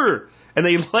ever. And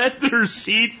they let their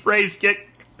seed phrase get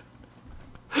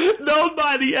known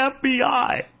by the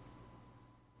FBI.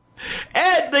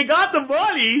 And they got the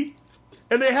money,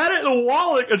 and they had it in a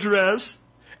wallet address,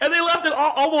 and they left it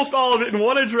almost all of it in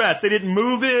one address. They didn't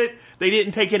move it. They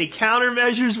didn't take any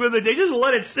countermeasures with it. They just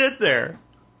let it sit there.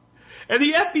 And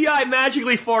the FBI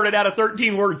magically farted out a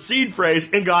 13-word seed phrase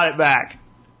and got it back.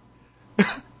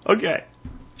 Okay,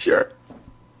 sure.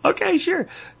 Okay, sure.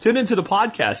 Tune into the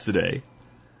podcast today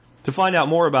to find out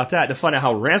more about that, to find out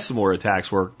how ransomware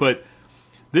attacks work. But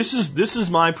this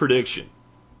is my prediction.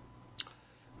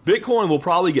 Bitcoin will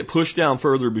probably get pushed down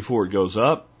further before it goes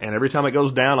up, and every time it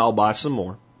goes down, I'll buy some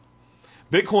more.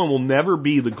 Bitcoin will never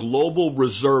be the global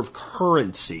reserve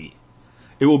currency.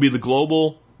 It will be the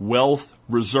global wealth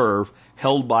reserve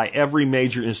held by every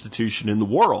major institution in the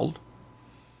world.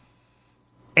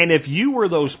 And if you were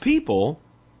those people,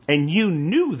 and you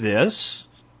knew this,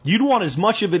 you'd want as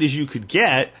much of it as you could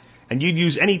get, and you'd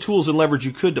use any tools and leverage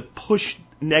you could to push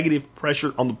negative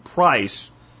pressure on the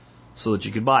price so that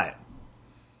you could buy it.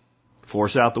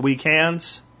 Force out the weak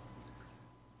hands,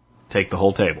 take the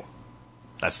whole table.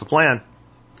 That's the plan.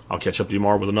 I'll catch up to you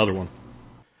tomorrow with another one.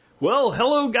 Well,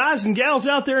 hello guys and gals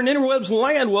out there in interwebs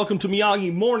land. Welcome to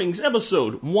Miyagi Mornings,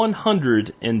 episode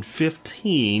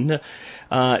 115.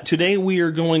 Today we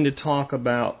are going to talk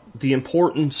about the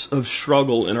importance of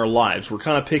struggle in our lives. We're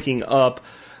kind of picking up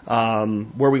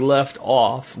where we left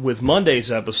off with Monday's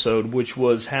episode, which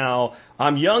was how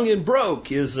I'm young and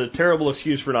broke is a terrible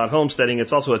excuse for not homesteading.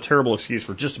 It's also a terrible excuse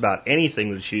for just about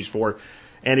anything that it's used for,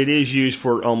 and it is used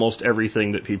for almost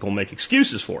everything that people make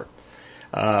excuses for.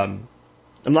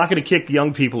 I'm not going to kick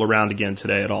young people around again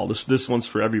today at all. This one's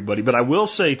for everybody. But I will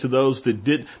say to those that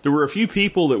did, there were a few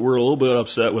people that were a little bit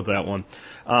upset with that one.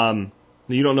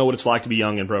 You don't know what it's like to be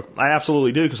young and broke. I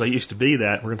absolutely do, because I used to be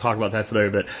that. We're going to talk about that today a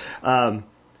bit.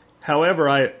 However,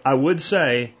 I would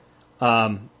say,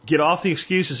 get off the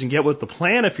excuses and get with the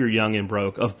plan if you're young and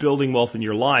broke of building wealth in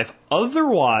your life.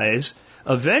 Otherwise,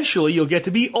 eventually you'll get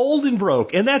to be old and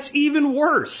broke, and that's even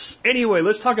worse. Anyway,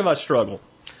 let's talk about struggle.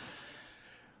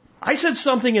 I said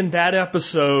something in that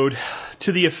episode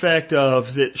to the effect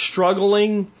of that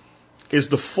struggling is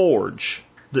the forge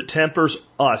that tempers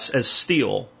us as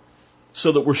steel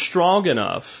so that we're strong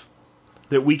enough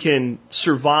that we can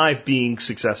survive being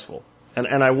successful.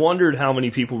 And I wondered how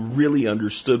many people really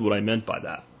understood what I meant by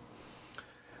that.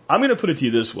 I'm going to put it to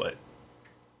you this way.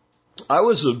 I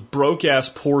was a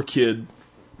broke-ass poor kid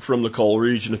from the coal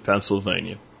region of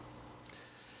Pennsylvania.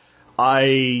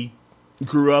 I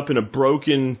grew up in a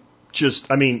broken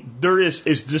they're as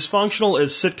dysfunctional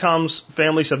as sitcoms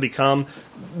families have become.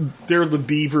 They're the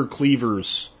beaver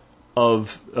cleavers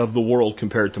of the world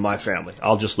compared to my family.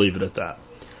 I'll just leave it at that.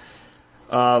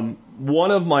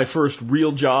 One of my first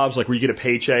real jobs, like where you get a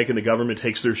paycheck and the government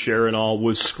takes their share and all,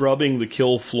 was scrubbing the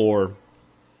kill floor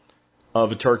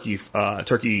of a turkey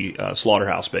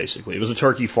slaughterhouse, basically. It was a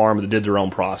turkey farm that did their own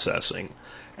processing.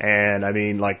 And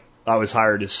I was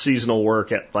hired as seasonal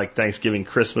work at like Thanksgiving,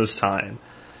 Christmas time,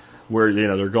 where,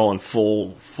 they're going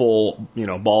full,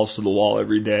 balls to the wall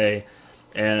every day.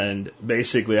 And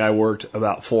basically I worked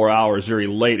about 4 hours very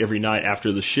late every night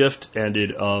after the shift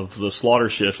ended of the slaughter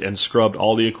shift and scrubbed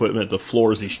all the equipment, the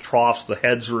floors, these troughs, the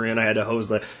heads were in. I had to hose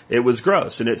them. It was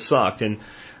gross and it sucked. And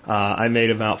I made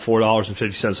about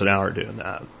 $4.50 an hour doing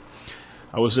that.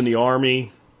 I was in the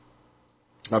Army.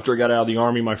 After I got out of the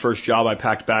Army, my first job, I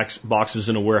packed boxes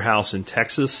in a warehouse in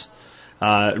Texas,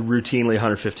 routinely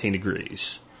 115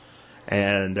 degrees.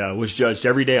 And was judged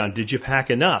every day on, did you pack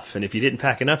enough? And if you didn't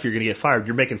pack enough, you're going to get fired.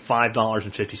 You're making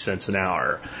 $5.50 an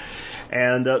hour.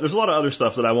 And there's a lot of other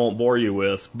stuff that I won't bore you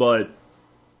with, but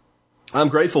I'm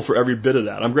grateful for every bit of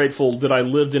that. I'm grateful that I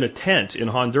lived in a tent in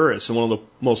Honduras, in one of the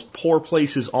most poor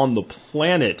places on the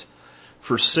planet,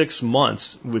 for 6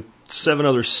 months with 7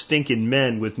 other stinking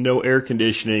men with no air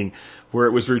conditioning, where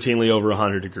it was routinely over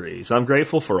 100 degrees. I'm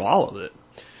grateful for all of it.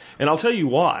 And I'll tell you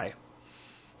why.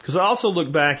 Because I also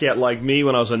look back at, like me,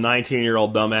 when I was a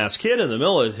 19-year-old dumbass kid in the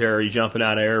military, jumping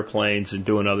out of airplanes and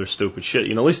doing other stupid shit.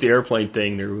 At least the airplane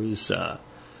thing, there was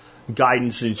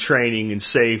guidance and training and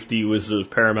safety was of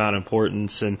paramount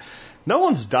importance. And no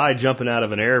one's died jumping out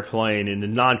of an airplane in a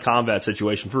non-combat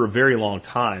situation for a very long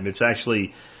time. It's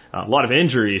actually a lot of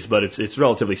injuries, but it's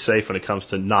relatively safe when it comes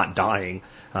to not dying,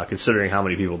 considering how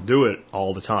many people do it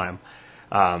all the time.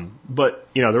 But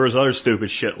there was other stupid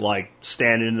shit like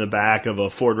standing in the back of a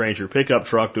Ford Ranger pickup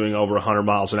truck doing over 100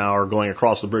 miles an hour going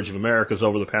across the Bridge of Americas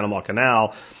over the Panama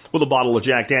Canal with a bottle of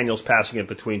Jack Daniels passing it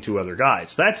between 2 other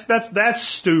guys. That's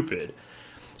stupid.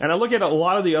 And I look at a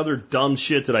lot of the other dumb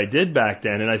shit that I did back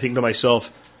then and I think to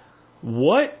myself,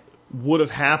 what would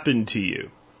have happened to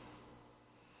you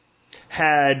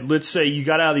had, let's say, you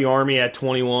got out of the Army at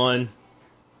 21,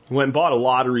 went and bought a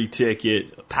lottery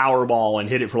ticket, a Powerball, and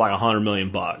hit it for like $100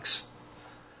 million.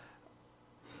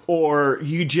 Or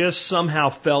you just somehow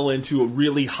fell into a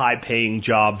really high-paying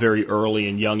job very early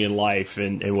and young in life,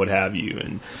 and what have you.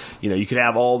 And you could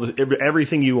have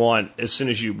everything you want as soon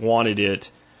as you wanted it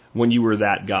when you were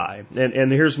that guy.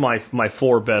 And here's my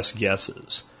 4 best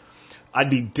guesses. I'd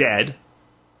be dead.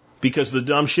 Because the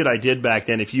dumb shit I did back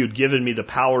then, if you had given me the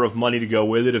power of money to go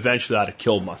with it, eventually I'd have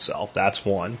killed myself. That's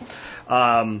one.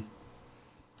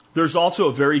 There's also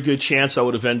a very good chance I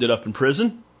would have ended up in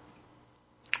prison,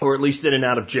 or at least in and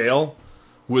out of jail,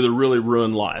 with a really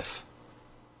ruined life.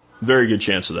 Very good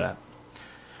chance of that.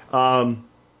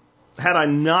 Had I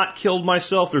not killed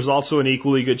myself, there's also an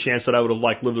equally good chance that I would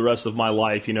have lived the rest of my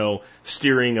life,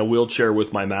 steering a wheelchair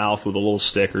with my mouth with a little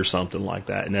stick or something like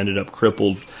that, and ended up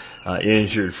crippled,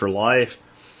 injured for life.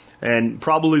 And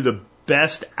probably the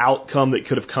best outcome that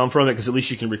could have come from it, because at least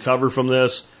you can recover from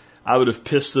this, I would have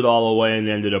pissed it all away and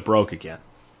ended up broke again.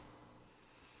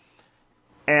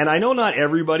 And I know not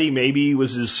everybody maybe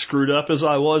was as screwed up as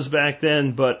I was back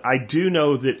then, but I do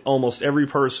know that almost every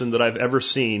person that I've ever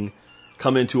seen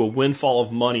come into a windfall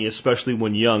of money, especially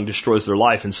when young, destroys their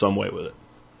life in some way with it.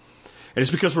 And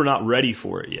it's because we're not ready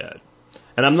for it yet.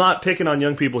 And I'm not picking on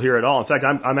young people here at all. In fact,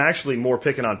 I'm actually more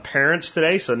picking on parents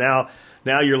today. So now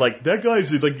you're like, that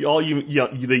guy's like all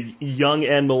the young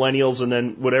and millennials, and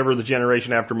then whatever the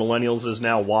generation after millennials is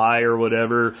now, Y or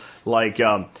whatever.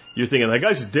 You're thinking, that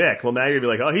guy's a dick. Well, now you're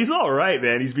going to be like, oh, he's all right,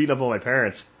 man. He's beating up on my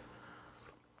parents.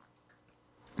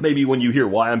 Maybe when you hear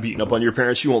why I'm beating up on your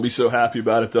parents, you won't be so happy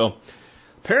about it, though.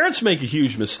 Parents make a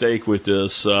huge mistake with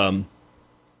this.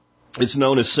 It's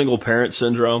known as single parent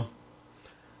syndrome.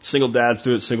 Single dads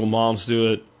do it, single moms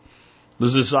do it.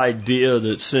 There's this idea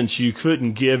that since you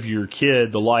couldn't give your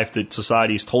kid the life that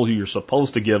society's told you you're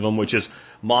supposed to give them, which is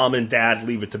mom and dad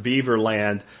leave it to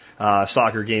Beaverland,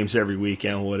 soccer games every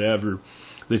weekend, whatever,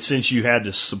 that since you had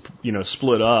to,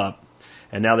 split up,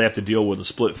 and now they have to deal with a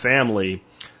split family,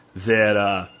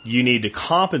 that you need to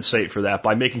compensate for that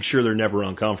by making sure they're never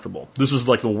uncomfortable. This is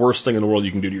like the worst thing in the world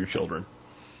you can do to your children.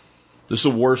 This is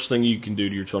the worst thing you can do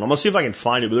to your children. I'm going to see if I can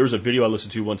find it, but there was a video I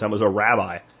listened to one time. It was a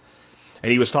rabbi.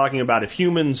 And he was talking about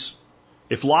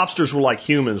if lobsters were like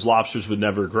humans, lobsters would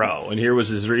never grow. And here was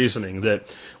his reasoning,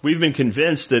 that we've been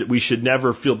convinced that we should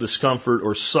never feel discomfort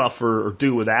or suffer or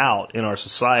do without in our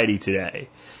society today.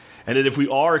 And that if we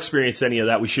are experiencing any of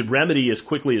that, we should remedy as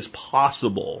quickly as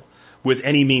possible with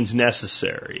any means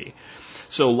necessary.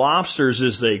 So lobsters,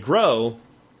 as they grow,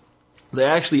 they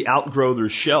actually outgrow their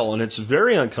shell, and it's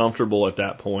very uncomfortable at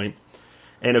that point.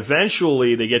 And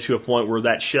eventually they get to a point where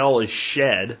that shell is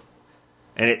shed,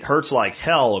 and it hurts like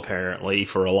hell, apparently,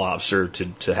 for a lobster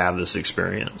to have this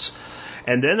experience.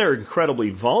 And then they're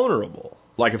incredibly vulnerable.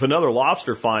 Like if another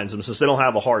lobster finds them, since they don't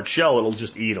have a hard shell, it'll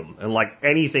just eat them. And like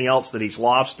anything else that eats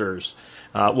lobsters,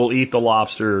 will eat the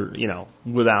lobster,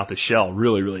 without the shell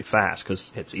really, really fast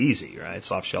because it's easy, right?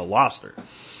 Soft shell lobster.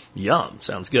 Yum.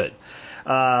 Sounds good.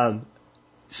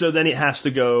 So then it has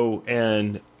to go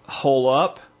and hole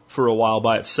up for a while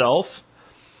by itself,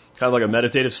 kind of like a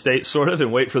meditative state sort of,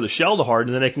 and wait for the shell to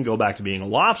harden, and then it can go back to being a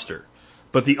lobster.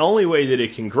 But the only way that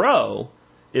it can grow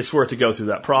is for it to go through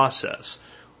that process.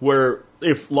 Where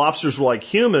if lobsters were like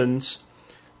humans,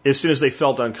 as soon as they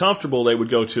felt uncomfortable, they would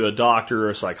go to a doctor or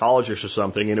a psychologist or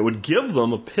something, and it would give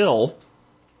them a pill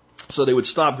so they would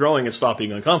stop growing and stop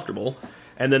being uncomfortable,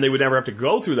 and then they would never have to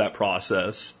go through that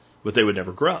process, but they would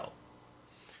never grow.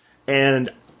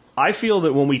 And I feel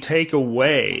that when we take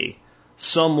away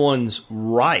someone's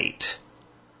right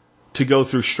to go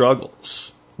through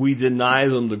struggles, we deny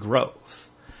them the growth.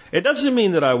 It doesn't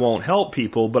mean that I won't help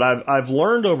people, but I've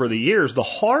learned over the years the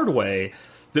hard way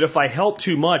that if I help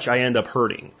too much, I end up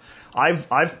hurting.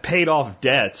 I've paid off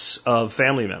debts of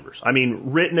family members. I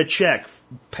mean, written a check,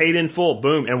 paid in full,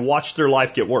 boom, and watched their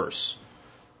life get worse.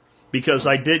 Because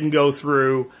I didn't go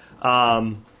through, a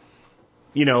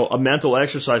mental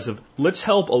exercise of let's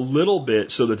help a little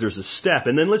bit so that there's a step.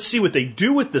 And then let's see what they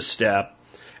do with the step.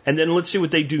 And then let's see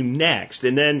what they do next.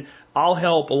 And then I'll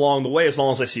help along the way as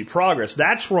long as I see progress.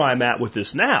 That's where I'm at with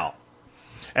this now.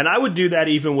 And I would do that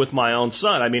even with my own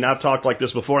son. I mean, I've talked like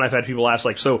this before, and I've had people ask,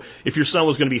 like, so if your son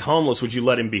was going to be homeless, would you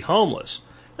let him be homeless?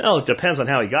 Well, it depends on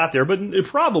how he got there, but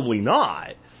probably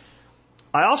not.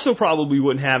 I also probably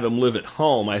wouldn't have him live at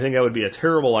home. I think that would be a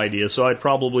terrible idea. So I'd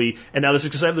probably, and now this is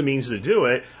because I have the means to do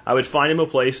it, I would find him a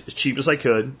place as cheap as I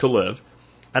could to live.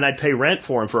 And I'd pay rent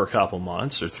for him for a couple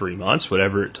months or 3 months,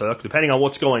 whatever it took, depending on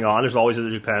what's going on. There's always, it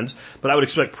depends. But I would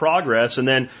expect progress. And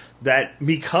then that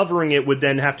me covering it would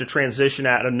then have to transition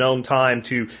at a known time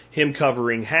to him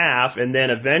covering half. And then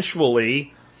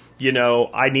eventually,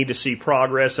 I need to see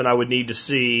progress, and I would need to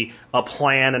see a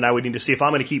plan, and I would need to see if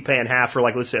I'm going to keep paying half for,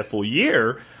 like, let's say a full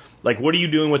year. Like, what are you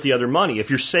doing with the other money?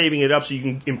 If you're saving it up so you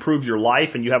can improve your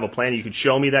life and you have a plan, you can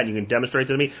show me that and you can demonstrate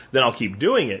that to me, then I'll keep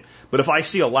doing it. But if I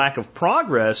see a lack of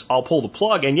progress, I'll pull the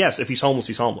plug. And yes, if he's homeless,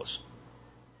 he's homeless.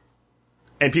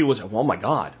 And people would say, well, oh my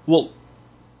God. Well,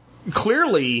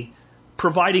 clearly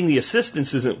providing the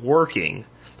assistance isn't working.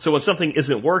 So when something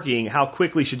isn't working, how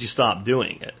quickly should you stop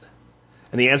doing it?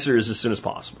 And the answer is as soon as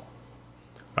possible.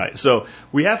 Right? So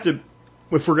we have to,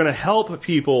 if we're going to help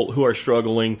people who are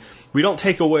struggling, we don't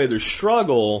take away their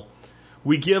struggle.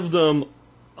 We give them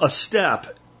a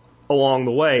step along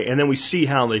the way, and then we see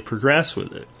how they progress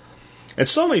with it. And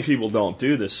so many people don't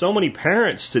do this. So many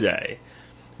parents today,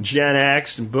 Gen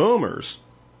X and boomers,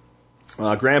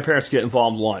 grandparents get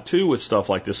involved a lot too with stuff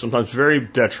like this, sometimes very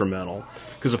detrimental.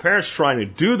 Because the parent's trying to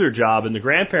do their job and the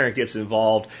grandparent gets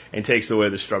involved and takes away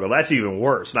the struggle. That's even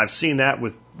worse. And I've seen that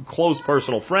with close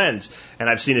personal friends, and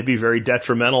I've seen it be very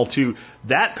detrimental to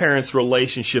that parent's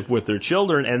relationship with their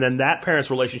children and then that parent's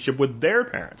relationship with their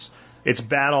parents. It's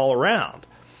bad all around.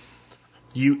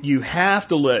 You have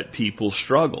to let people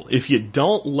struggle. If you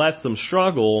don't let them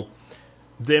struggle,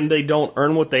 then they don't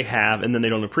earn what they have and then they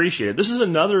don't appreciate it. This is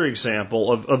another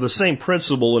example of the same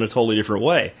principle in a totally different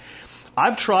way.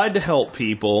 I've tried to help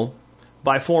people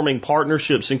by forming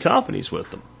partnerships and companies with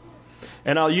them.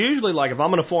 And I'll usually, like, if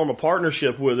I'm going to form a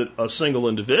partnership with a single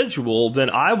individual, then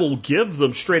I will give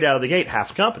them straight out of the gate half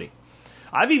the company.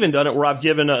 I've even done it where I've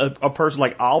given a person,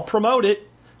 like, I'll promote it,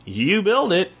 you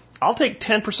build it, I'll take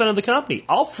 10% of the company.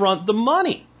 I'll front the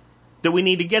money that we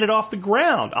need to get it off the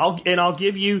ground. I'll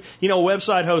give you,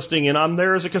 website hosting, and I'm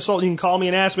there as a consultant. You can call me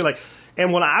and ask me, like,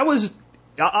 and when I was,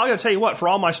 I'll gotta tell you what, for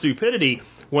all my stupidity,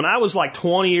 when I was like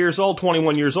 20 years old,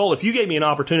 21 years old, if you gave me an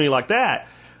opportunity like that,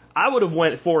 I would have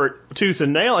went for it tooth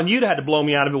and nail, and you'd had to blow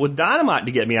me out of it with dynamite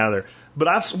to get me out of there. But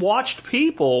I've watched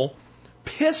people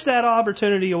piss that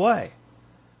opportunity away.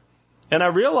 And I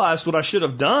realized what I should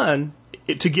have done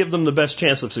to give them the best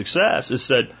chance of success is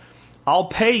said, I'll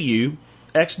pay you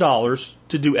X dollars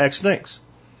to do X things.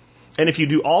 And if you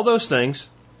do all those things,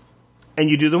 and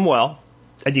you do them well,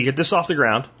 and you get this off the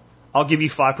ground, I'll give you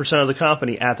 5% of the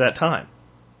company at that time.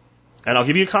 And I'll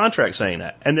give you a contract saying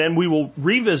that. And then we will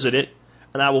revisit it,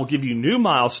 and I will give you new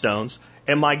milestones,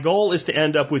 and my goal is to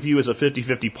end up with you as a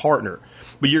 50-50 partner.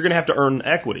 But you're going to have to earn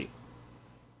equity.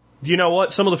 Do you know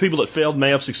what? Some of the people that failed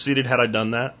may have succeeded had I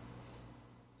done that.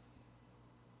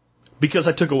 because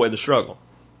I took away the struggle.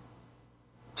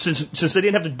 Since they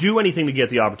didn't have to do anything to get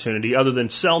the opportunity other than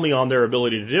sell me on their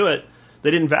ability to do it,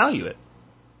 they didn't value it.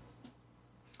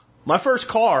 My first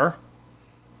car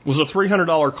was a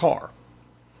 $300 car.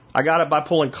 I got it by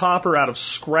pulling copper out of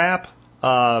scrap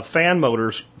fan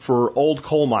motors for old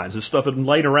coal mines. This stuff had been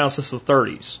laying around since the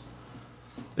 30s.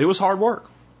 It was hard work.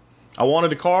 I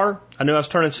wanted a car. I knew I was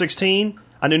turning 16.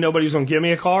 I knew nobody was going to give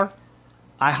me a car.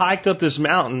 I hiked up this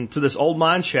mountain to this old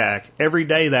mine shack every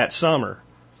day that summer.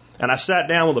 And I sat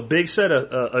down with a big set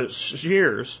of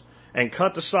shears and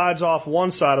cut the sides off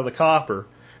one side of the copper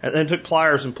and then took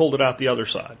pliers and pulled it out the other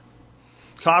side.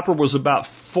 Copper was about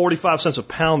 45 cents a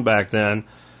pound back then,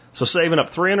 so saving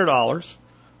up $300.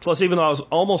 Plus, even though I was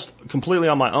almost completely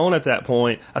on my own at that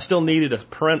point, I still needed a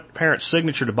parent's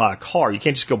signature to buy a car. You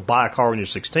can't just go buy a car when you're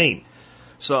 16.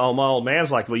 So my old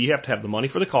man's like, well, you have to have the money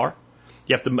for the car.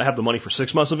 You have to have the money for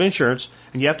 6 months of insurance.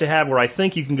 And you have to have where I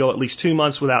think you can go at least 2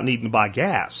 months without needing to buy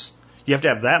gas. You have to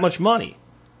have that much money.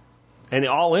 And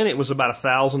all in it was about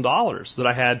 $1,000 that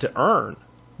I had to earn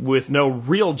with no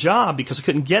real job because I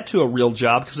couldn't get to a real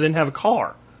job because I didn't have a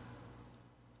car.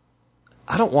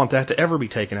 I don't want that to ever be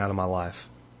taken out of my life.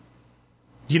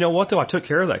 You know what, though? I took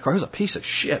care of that car. It was a piece of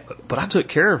shit, but I took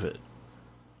care of it.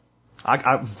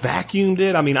 I vacuumed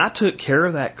it. I mean, I took care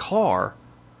of that car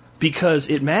because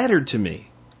it mattered to me.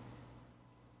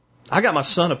 I got my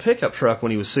son a pickup truck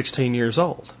when he was 16 years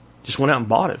old. Just went out and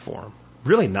bought it for him.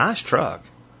 Really nice truck.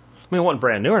 I mean, it wasn't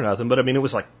brand new or nothing, but I mean, it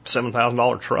was like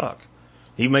 $7,000 truck.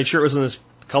 He made sure it was in the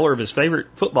color of his favorite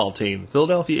football team,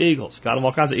 Philadelphia Eagles. Got him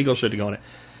all kinds of Eagle shit to go on it.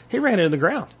 He ran it in the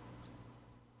ground.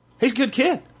 He's a good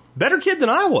kid. Better kid than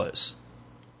I was.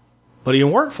 But he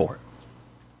didn't work for it.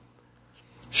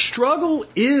 Struggle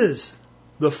is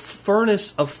the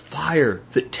furnace of fire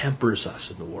that tempers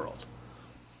us in the world.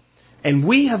 And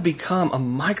we have become a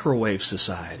microwave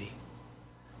society.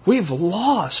 We've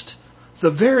lost the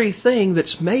very thing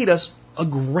that's made us a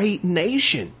great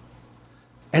nation.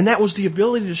 And that was the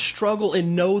ability to struggle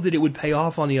and know that it would pay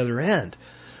off on the other end.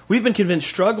 We've been convinced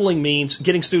struggling means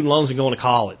getting student loans and going to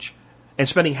college and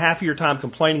spending half of your time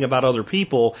complaining about other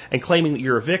people and claiming that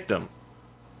you're a victim.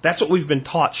 That's what we've been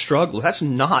taught struggle. That's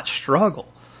not struggle.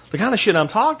 The kind of shit I'm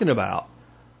talking about,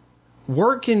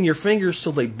 working your fingers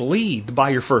till they bleed to buy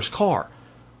your first car,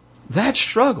 that's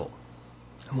struggle.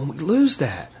 And when we lose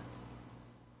that,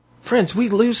 friends, we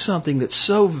lose something that's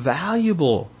so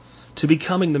valuable to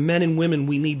becoming the men and women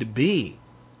we need to be,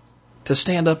 to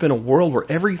stand up in a world where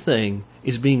everything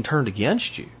is being turned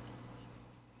against you.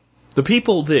 The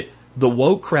people that the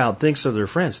woke crowd thinks are their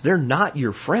friends, they're not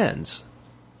your friends.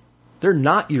 They're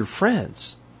not your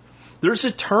friends. There's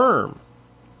a term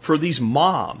for these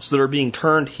mobs that are being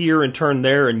turned here and turned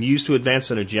there and used to advance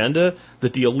an agenda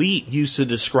that the elite used to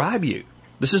describe you.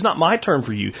 This is not my term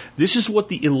for you. This is what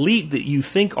the elite that you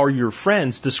think are your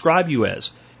friends describe you as.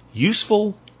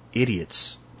 Useful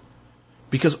idiots.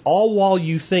 Because all while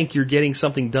you think you're getting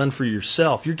something done for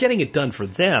yourself, you're getting it done for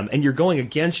them, and you're going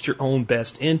against your own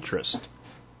best interest.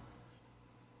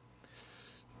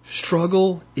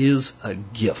 Struggle is a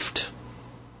gift.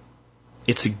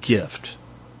 It's a gift.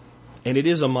 And it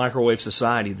is a microwave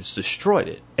society that's destroyed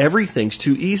it. Everything's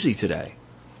too easy today.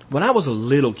 When I was a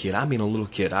little kid, I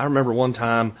remember one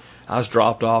time I was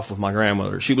dropped off with my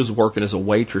grandmother. She was working as a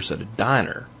waitress at a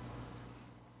diner.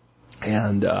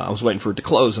 And I was waiting for it to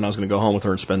close, and I was going to go home with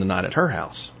her and spend the night at her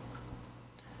house.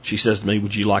 She says to me,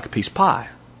 would you like a piece of pie?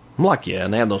 I'm like, yeah.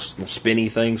 And they have those little spinny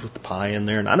things with the pie in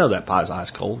there. And I know that pie's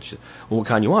ice cold. She said, well, what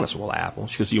kind you want? I said, well, apple.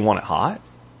 She goes, do you want it hot?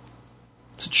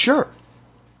 I said, sure.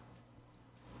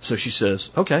 So she says,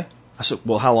 okay. I said,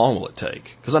 well, how long will it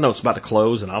take? Because I know it's about to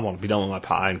close, and I want to be done with my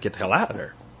pie and get the hell out of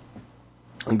there.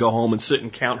 And go home and sit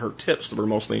and count her tips that were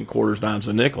mostly in quarters, dimes,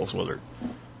 and nickels with her.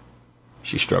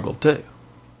 She struggled too.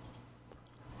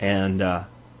 And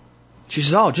she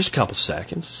says, oh, just a couple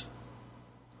seconds.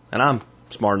 And I'm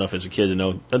smart enough as a kid to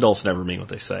know adults never mean what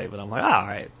they say. But I'm like, all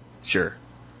right, sure.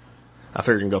 I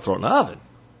figured I can go throw it in the oven.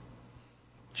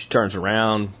 She turns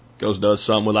around, goes, does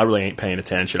something with it. I really ain't paying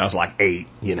attention. I was like 8,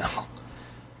 you know.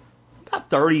 About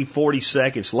 30, 40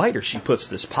 seconds later, she puts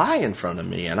this pie in front of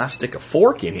me, and I stick a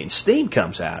fork in it, and steam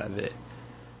comes out of it.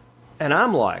 And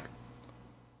I'm like,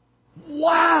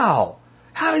 wow.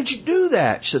 How did you do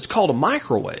that? She said, it's called a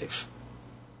microwave.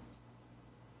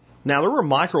 Now, there were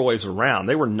microwaves around.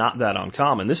 They were not that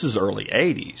uncommon. This is early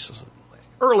 80s.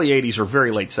 Early 80s or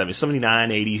very late 70s,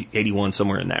 79, 80, 81,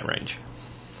 somewhere in that range.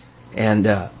 And,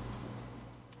 but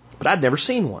I'd never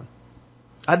seen one.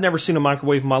 I'd never seen a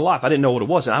microwave in my life. I didn't know what it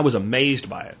was, and I was amazed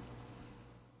by it.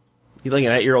 You think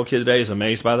an 8-year-old kid today is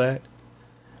amazed by that?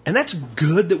 And that's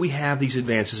good that we have these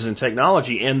advances in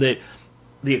technology and that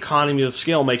the economy of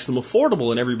scale makes them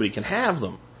affordable and everybody can have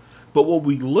them. But what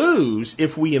we lose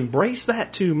if we embrace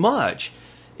that too much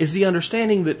is the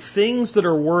understanding that things that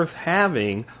are worth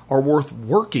having are worth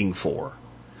working for.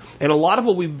 And a lot of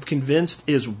what we've convinced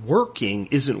is working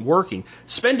isn't working.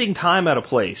 Spending time at a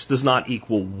place does not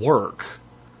equal work.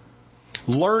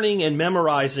 Learning and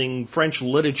memorizing French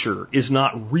literature is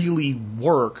not really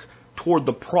work toward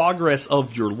the progress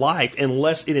of your life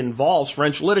unless it involves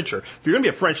French literature. If you're going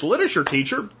to be a French literature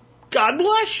teacher, God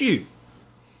bless you.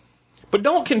 But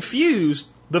don't confuse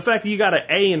the fact that you got an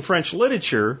A in French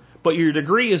literature, but your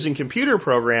degree is in computer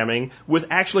programming with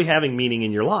actually having meaning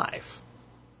in your life.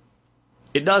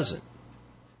 It doesn't.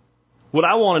 What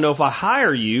I want to know if I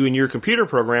hire you and you're a computer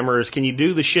programmer is, can you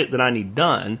do the shit that I need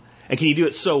done? And can you do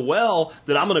it so well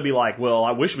that I'm going to be like, well,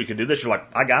 I wish we could do this. You're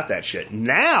like, I got that shit.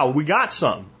 Now we got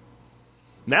some.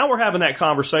 Now we're having that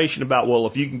conversation about, well,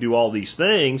 if you can do all these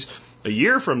things, a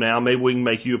year from now, maybe we can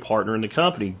make you a partner in the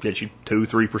company, get you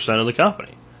 2-3% of the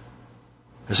company.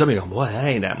 And somebody goes, boy, that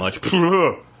ain't that much.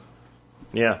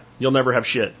 Yeah, you'll never have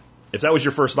shit. If that was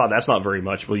your first thought, that's not very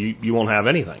much. Well, you won't have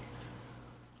anything.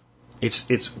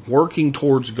 It's working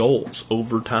towards goals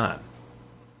over time.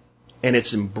 And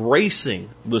it's embracing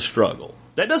the struggle.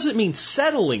 That doesn't mean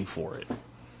settling for it.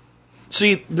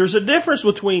 See, there's a difference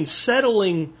between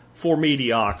settling for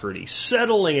mediocrity,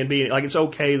 settling and being like, it's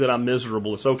okay that I'm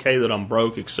miserable, it's okay that I'm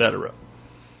broke, etc.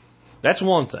 That's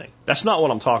one thing. That's not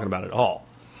what I'm talking about at all.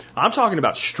 I'm talking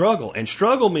about struggle. And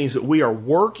struggle means that we are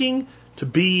working to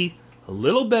be a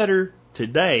little better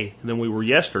today than we were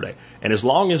yesterday. And as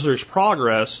long as there's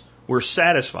progress, we're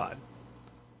satisfied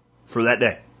for that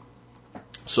day.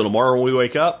 So tomorrow when we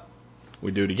wake up,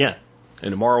 we do it again.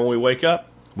 And tomorrow when we wake up,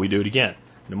 we do it again.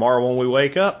 And tomorrow when we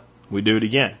wake up, we do it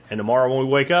again. And tomorrow when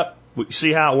we wake up, we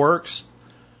see how it works.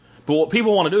 But what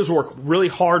people want to do is work really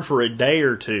hard for a day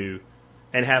or two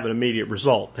and have an immediate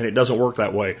result. And it doesn't work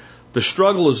that way. The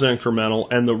struggle is incremental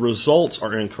and the results are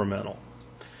incremental.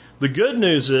 The good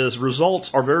news is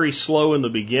results are very slow in the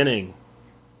beginning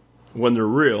when they're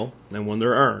real and when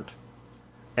they're earned.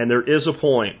 And there is a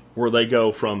point where they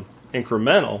go from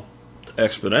incremental to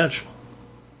exponential.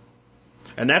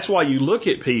 And that's why you look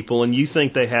at people and you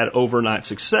think they had overnight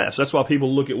success. That's why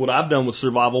people look at what I've done with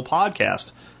Survival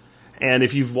Podcast. And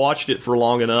if you've watched it for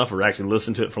long enough or actually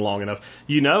listened to it for long enough,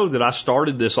 you know that I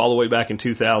started this all the way back in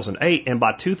 2008. And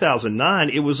by 2009,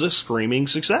 it was a screaming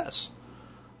success.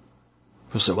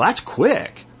 I said, well, that's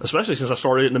quick, especially since I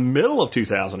started it in the middle of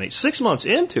 2008. 6 months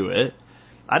into it,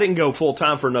 I didn't go full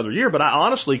time for another year, but I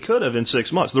honestly could have in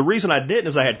 6 months. The reason I didn't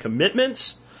is I had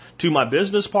commitments to my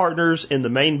business partners in the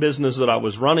main business that I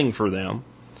was running for them.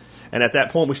 And at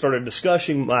that point, we started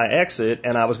discussing my exit,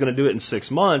 and I was going to do it in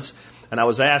 6 months. And I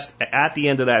was asked at the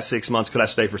end of that 6 months, could I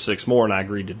stay for 6 more? And I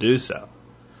agreed to do so.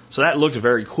 So that looks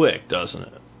very quick, doesn't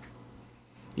it?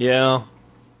 Yeah.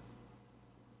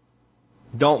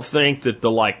 Don't think that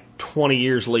the 20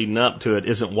 years leading up to it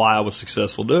isn't why I was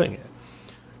successful doing it.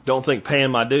 Don't think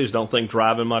paying my dues. Don't think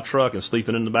driving my truck and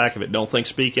sleeping in the back of it. Don't think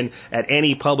speaking at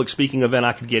any public speaking event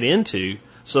I could get into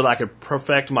so that I could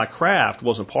perfect my craft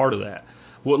wasn't part of that.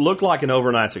 What looked like an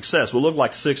overnight success, what looked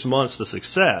like 6 months to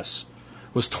success,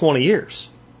 was 20 years.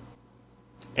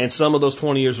 And some of those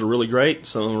 20 years were really great.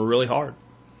 Some of them were really hard.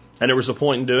 And there was a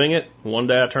point in doing it. One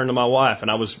day I turned to my wife and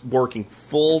I was working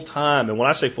full time. And when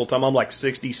I say full time, I'm like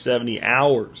 60, 70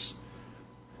 hours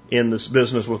in this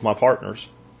business with my partners.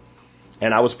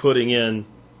 And I was putting in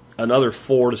another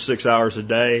 4 to 6 hours a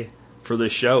day for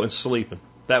this show and sleeping.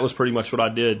 That was pretty much what I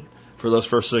did for those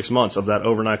first 6 months of that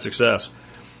overnight success.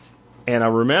 And I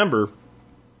remember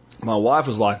my wife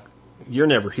was like, you're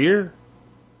never here?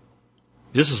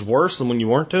 This is worse than when you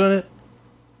weren't doing it?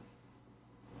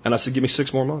 And I said, give me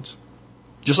 6 more months.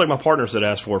 Just like my partners had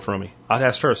asked for from me. I'd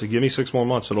asked her, I said, give me 6 more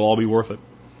months. It'll all be worth it.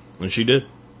 And she did.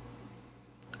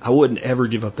 I wouldn't ever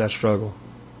give up that struggle.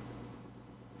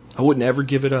 I wouldn't ever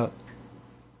give it up.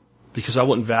 Because I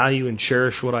wouldn't value and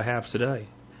cherish what I have today.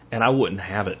 And I wouldn't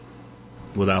have it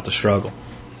without the struggle.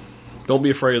 Don't be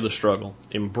afraid of the struggle.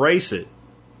 Embrace it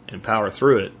and power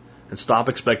through it. And stop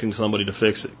expecting somebody to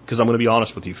fix it. Because I'm going to be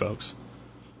honest with you folks.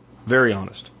 Very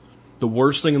honest. The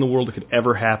worst thing in the world that could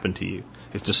ever happen to you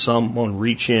is to someone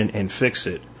reach in and fix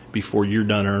it before you're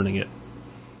done earning it.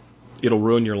 It'll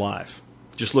ruin your life.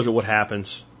 Just look at what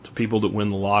happens to people that win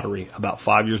the lottery about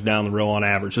 5 years down the road on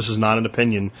average. This is not an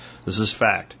opinion. This is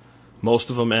fact. Most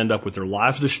of them end up with their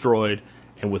lives destroyed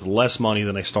and with less money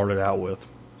than they started out with.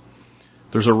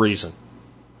 There's a reason.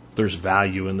 There's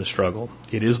value in the struggle.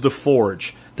 It is the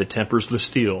forge that tempers the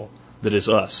steel that is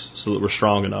us so that we're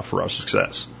strong enough for our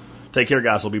success. Take care,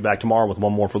 guys. We'll be back tomorrow with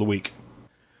one more for the week.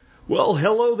 Well,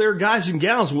 hello there, guys and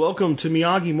gals. Welcome to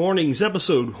Miyagi Mornings,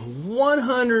 episode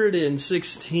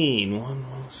 116.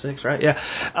 116, right? Yeah.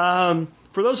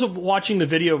 For those of watching the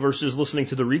video versus listening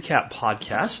to the recap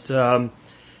podcast,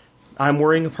 I'm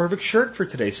wearing a perfect shirt for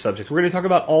today's subject. We're going to talk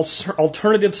about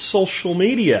alternative social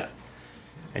media.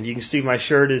 And you can see my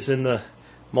shirt is in the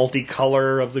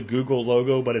multicolor of the Google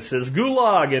logo, but it says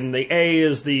Gulag, and the A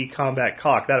is the combat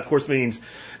cock. That, of course, means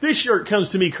this shirt comes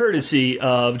to me courtesy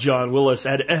of John Willis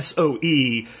at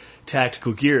SOE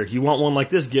Tactical Gear. You want one like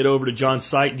this, get over to John's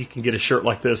site, and you can get a shirt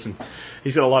like this. And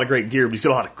he's got a lot of great gear, but he's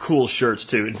got a lot of cool shirts,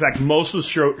 too. In fact, most of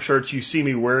the shirts you see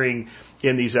me wearing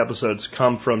in these episodes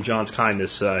come from John's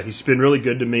kindness. He's been really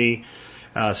good to me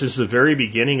since the very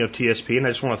beginning of TSP, and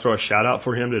I just want to throw a shout-out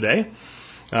for him today.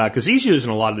 Because he's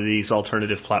using a lot of these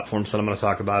alternative platforms that I'm going to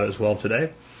talk about as well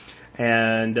today.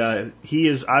 And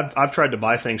I've tried to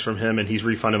buy things from him, and he's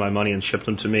refunded my money and shipped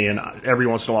them to me. And every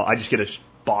once in a while, I just get a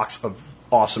box of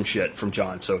awesome shit from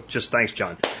John. So just thanks,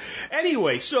 John.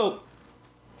 Anyway, so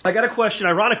I got a question,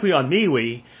 ironically, on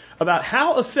MeWe about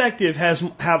how effective has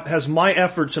my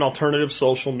efforts in alternative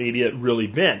social media really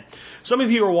been. Some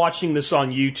of you are watching this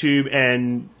on YouTube,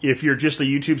 and if you're just a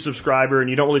YouTube subscriber and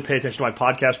you don't really pay attention to my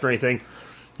podcast or anything,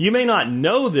 you may not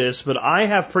know this, but I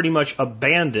have pretty much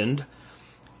abandoned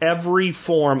every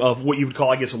form of what you would call,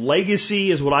 I guess,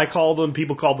 legacy is what I call them.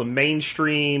 People call them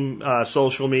mainstream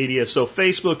social media. So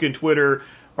Facebook and Twitter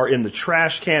are in the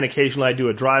trash can. Occasionally I do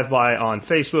a drive-by on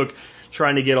Facebook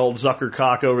trying to get old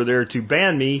Zuckercock over there to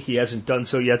ban me. He hasn't done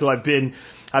so yet, though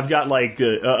I've got like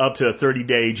up to a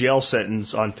 30-day jail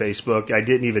sentence on Facebook. I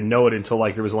didn't even know it until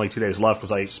like there was only 2 days left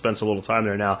because I spent so little time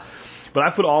there now. But I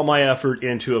put all my effort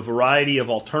into a variety of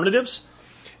alternatives,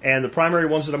 and the primary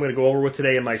ones that I'm going to go over with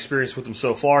today and my experience with them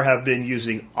so far have been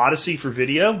using Odyssey for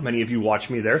video. Many of you watch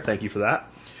me there. Thank you for that.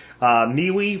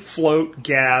 MeWe, Float,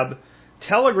 Gab,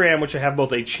 Telegram, which I have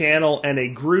both a channel and a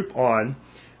group on,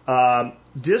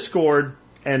 Discord,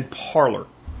 and Parler.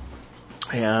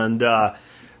 And I'm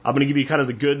going to give you kind of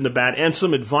the good and the bad and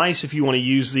some advice if you want to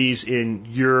use these in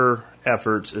your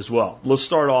efforts as well. Let's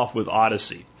start off with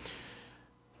Odyssey.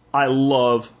 I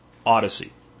love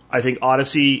Odyssey. I think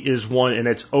Odyssey is one, and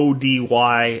it's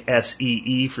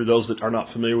Odyssee for those that are not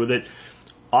familiar with it.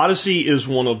 Odyssey is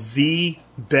one of the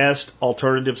best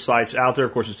alternative sites out there.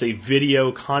 Of course, it's a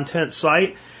video content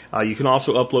site. You can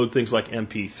also upload things like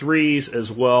MP3s as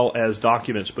well as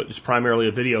documents, but it's primarily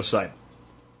a video site.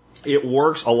 It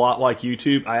works a lot like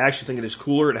YouTube. I actually think it is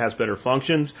cooler. It has better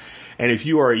functions. And if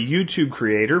you are a YouTube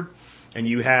creator, and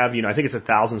you have, I think it's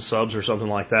 1,000 subs or something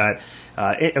like that,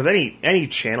 of any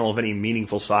channel of any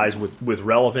meaningful size with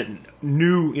relevant,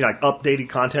 new, like updated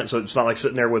content, so it's not like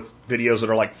sitting there with videos that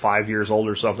are like 5 years old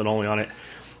or something only on it.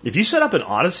 If you set up an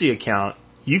Odyssey account,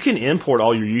 you can import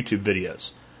all your YouTube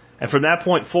videos. And from that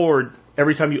point forward,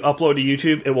 every time you upload to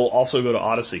YouTube, it will also go to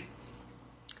Odyssey.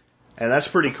 And that's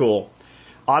pretty cool.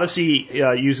 Odyssey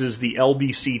uses the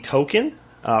LBC token,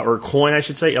 or coin, I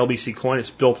should say, LBC coin. It's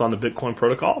built on the Bitcoin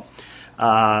protocol.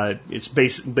 It's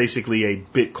basically a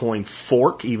Bitcoin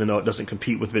fork, even though it doesn't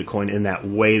compete with Bitcoin in that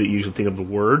way that you usually think of the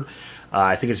word.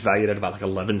 I think it's valued at about like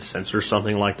 11 cents or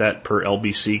something like that per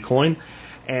LBC coin.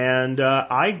 And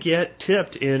I get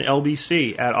tipped in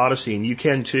LBC at Odyssey, and you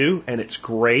can too, and it's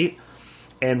great.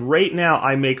 And right now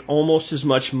I make almost as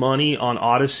much money on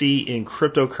Odyssey in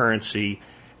cryptocurrency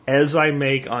as I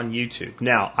make on YouTube.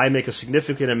 Now, I make a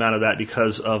significant amount of that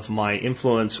because of my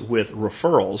influence with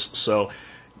referrals. So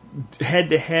head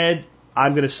to head,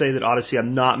 I'm going to say that Odyssey,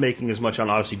 I'm not making as much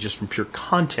on Odyssey just from pure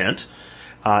content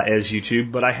as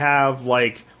YouTube, but I have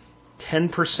like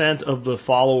 10% of the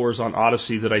followers on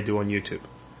Odyssey that I do on YouTube.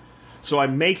 So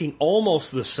I'm making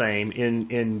almost the same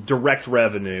in direct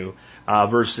revenue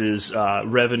versus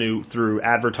revenue through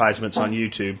advertisements on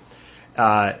YouTube.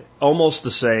 Almost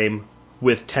the same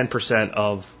with 10%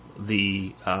 of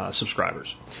the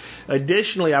subscribers.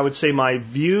 Additionally, I would say my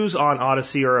views on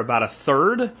Odyssey are about a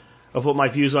third of what my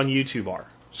views on YouTube are.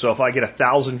 So if I get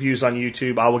 1,000 views on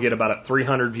YouTube, I will get about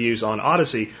 300 views on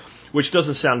Odyssey, which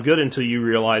doesn't sound good until you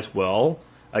realize, well,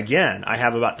 again, I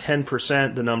have about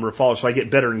 10% the number of followers, so I get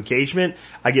better engagement,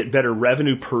 I get better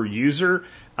revenue per user,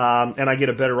 and I get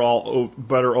a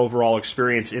better overall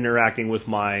experience interacting with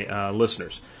my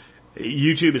listeners.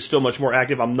 YouTube is still much more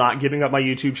active. I'm not giving up my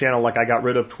YouTube channel like I got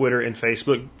rid of Twitter and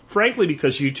Facebook, frankly,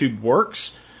 because YouTube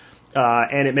works,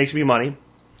 and it makes me money,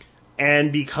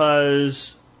 and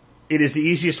because it is the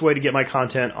easiest way to get my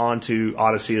content onto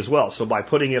Odyssey as well. So by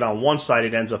putting it on one site,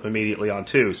 it ends up immediately on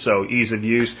two. So ease of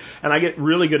use. And I get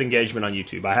really good engagement on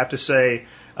YouTube. I have to say,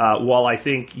 while I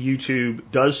think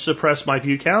YouTube does suppress my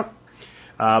view count,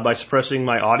 by suppressing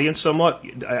my audience somewhat.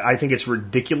 I think it's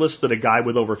ridiculous that a guy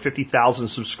with over 50,000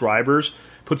 subscribers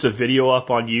puts a video up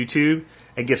on YouTube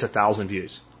and gets 1,000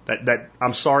 views.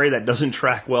 I'm sorry, that doesn't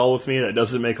track well with me. That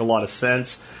doesn't make a lot of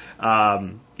sense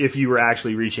if you were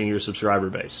actually reaching your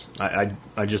subscriber base.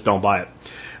 I just don't buy it.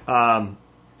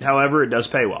 However, it does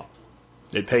pay well.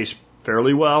 It pays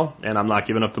fairly well, and I'm not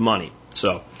giving up the money.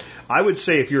 So I would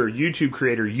say if you're a YouTube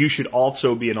creator, you should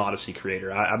also be an Odyssey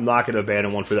creator. I'm not going to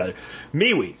abandon one for that.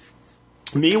 MeWe.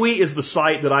 MeWe is the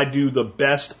site that I do the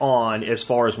best on as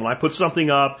far as when I put something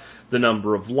up, the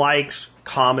number of likes,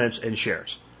 comments, and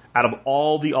shares. Out of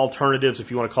all the alternatives,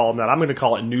 if you want to call them that, I'm going to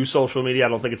call it new social media. I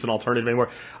don't think it's an alternative anymore.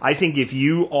 I think if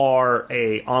you are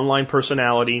a online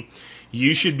personality,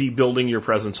 you should be building your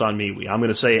presence on MeWe. I'm going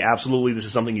to say absolutely this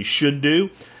is something you should do.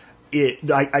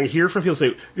 I hear from people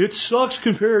say, it sucks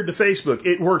compared to Facebook.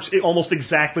 It works almost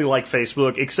exactly like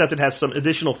Facebook, except it has some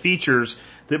additional features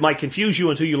that might confuse you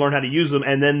until you learn how to use them,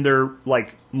 and then they're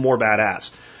like more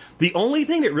badass. The only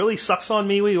thing that really sucks on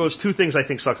MeWe, was two things I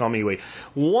think suck on MeWe.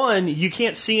 One, you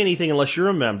can't see anything unless you're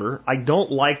a member. I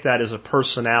don't like that as a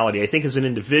personality. I think as an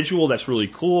individual, that's really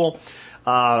cool.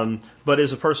 But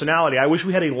as a personality, I wish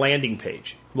we had a landing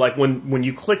page. Like when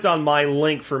you clicked on my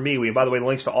link for MeWe, and by the way,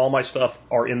 links to all my stuff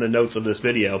are in the notes of this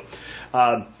video.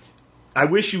 I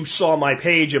wish you saw my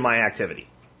page and my activity.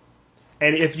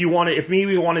 And if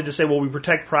MeWe wanted to say, well, we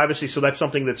protect privacy, so that's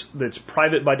something that's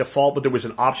private by default, but there was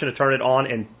an option to turn it on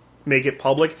and make it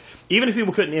public. Even if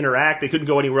people couldn't interact, they couldn't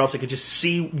go anywhere else, they could just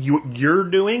see what you're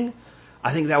doing.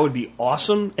 I think that would be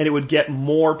awesome, and it would get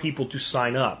more people to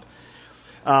sign up.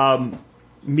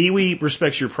 MeWe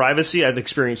respects your privacy. I've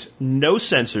experienced no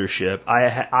censorship.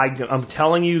 I'm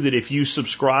telling you that if you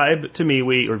subscribe to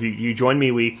MeWe, or if you join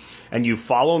MeWe and you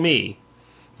follow me,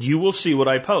 you will see what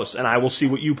I post, and I will see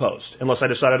what you post, unless I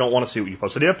decide I don't want to see what you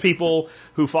post. So if people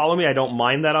who follow me, I don't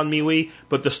mind that on MeWe,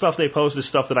 but the stuff they post is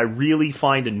stuff that I really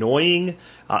find annoying.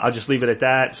 I'll just leave it at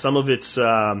that. Some of it's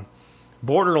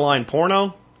borderline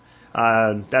porno.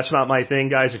 That's not my thing,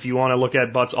 guys. If you want to look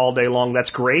at butts all day long, that's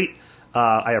great.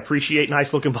 I appreciate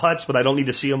nice looking butts, but I don't need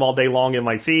to see them all day long in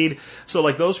my feed. So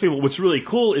like those people, what's really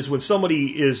cool is when somebody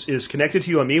is connected to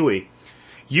you on MeWe,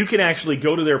 you can actually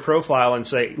go to their profile and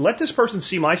say, let this person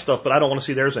see my stuff, but I don't want to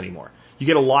see theirs anymore. You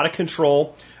get a lot of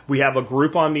control. We have a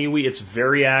group on MeWe. It's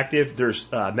very active. There's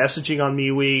messaging on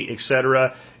MeWe,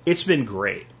 etc. It's been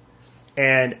great.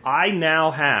 And I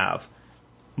now have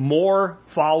more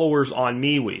followers on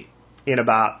MeWe in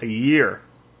about a year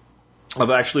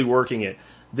of actually working it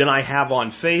than I have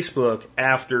on Facebook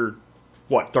after,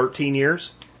 13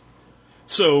 years?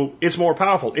 So it's more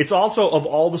powerful. It's also, of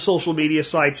all the social media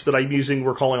sites that I'm using,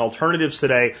 we're calling alternatives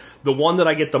today, the one that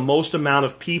I get the most amount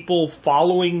of people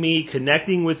following me,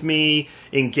 connecting with me,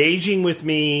 engaging with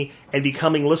me, and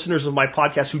becoming listeners of my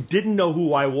podcast who didn't know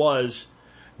who I was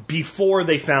before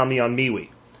they found me on MeWe.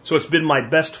 So it's been my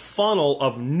best funnel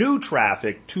of new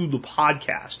traffic to the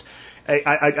podcast.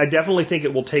 I definitely think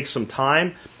it will take some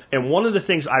time. And one of the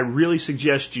things I really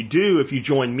suggest you do if you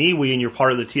join MeWe and you're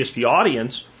part of the TSP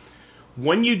audience,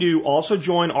 when you do, also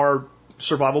join our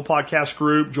survival podcast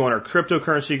group, join our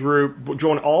cryptocurrency group,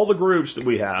 join all the groups that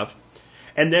we have,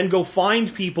 and then go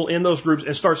find people in those groups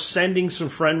and start sending some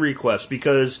friend requests,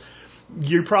 because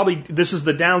this is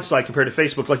the downside compared to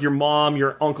Facebook, like your mom,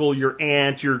 your uncle, your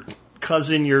aunt, your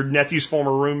cousin, your nephew's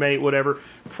former roommate, whatever,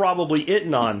 probably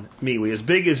isn't on MeWe. As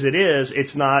big as it is,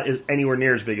 it's not anywhere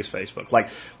near as big as Facebook. Like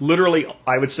literally,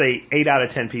 I would say 8 out of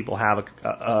 10 people have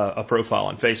a profile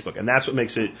on Facebook, and that's what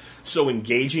makes it so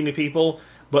engaging to people.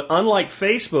 But unlike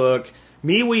Facebook,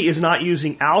 MeWe is not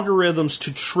using algorithms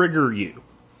to trigger you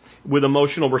with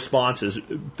emotional responses.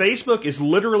 Facebook is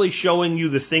literally showing you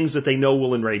the things that they know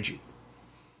will enrage you.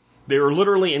 They are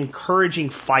literally encouraging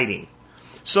fighting.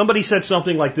 Somebody said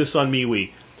something like this on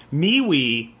MeWe.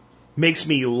 MeWe makes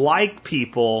me like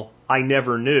people I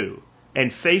never knew, and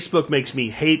Facebook makes me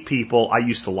hate people I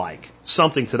used to like.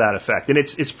 Something to that effect. And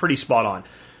it's pretty spot on.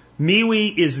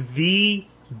 MeWe is the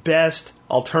best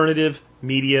alternative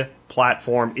media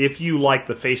platform if you like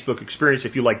the Facebook experience,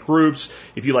 if you like groups,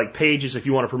 if you like pages, if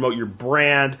you want to promote your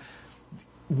brand.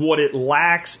 What it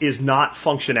lacks is not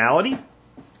functionality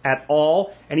at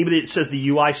all. Anybody that says the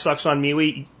UI sucks on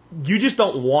MeWe, you just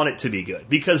don't want it to be good,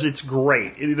 because it's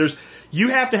great. You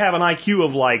have to have an IQ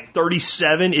of like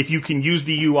 37 if you can use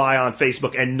the UI on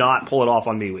Facebook and not pull it off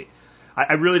on MeWe.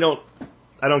 I really don't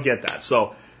get that.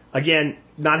 So again,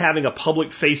 not having a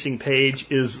public facing page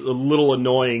is a little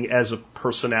annoying as a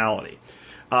personality.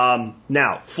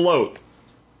 Now, Float.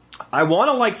 I want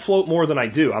to like Float more than I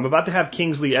do. I'm about to have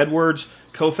Kingsley Edwards,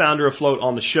 co-founder of Float,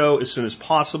 on the show as soon as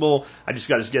possible. I just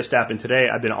got his guest app in today.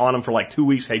 I've been on him for like 2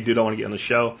 weeks. Hey, dude, I want to get on the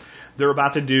show. They're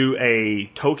about to do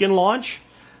a token launch.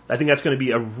 I think that's going to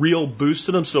be a real boost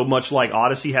to them. So much like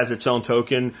Odyssey has its own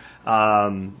token,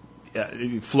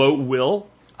 Float will.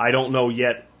 I don't know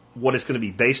yet what it's going to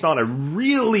be based on. I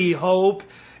really hope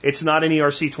it's not an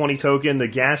ERC20 token. The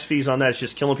gas fees on that is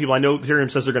just killing people. I know Ethereum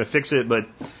says they're going to fix it, but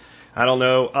I don't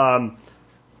know.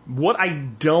 What I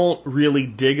don't really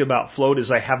dig about Float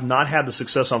is I have not had the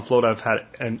success on Float I've had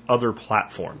in other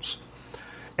platforms.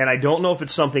 And I don't know if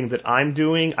it's something that I'm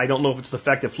doing. I don't know if it's the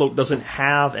fact that Float doesn't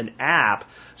have an app.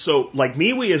 So, like,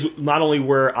 MeWe is not only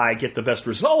where I get the best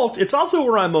results, it's also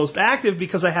where I'm most active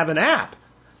because I have an app.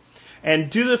 And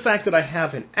due to the fact that I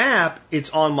have an app,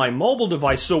 it's on my mobile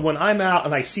device. So when I'm out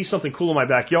and I see something cool in my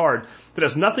backyard that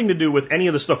has nothing to do with any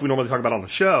of the stuff we normally talk about on the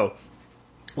show,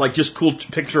 like just cool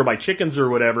picture of my chickens or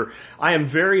whatever, I am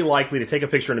very likely to take a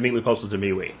picture and immediately post it to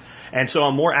MeWe. And so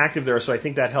I'm more active there, so I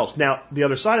think that helps. Now, the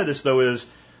other side of this, though, is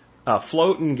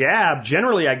Float and Gab.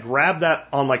 Generally, I grab that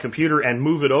on my computer and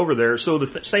move it over there, so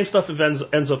the same stuff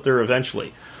ends up there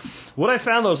eventually. What I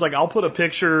found, though, is like I'll put a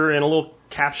picture and a little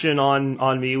caption on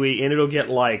MeWe, and it'll get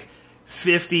like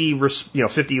 50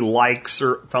 likes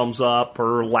or thumbs up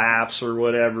or laughs or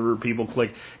whatever people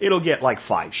click. It'll get like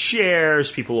 5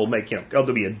 shares. People will make,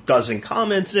 there'll be a dozen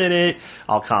comments in it.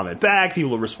 I'll comment back.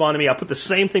 People will respond to me. I'll put the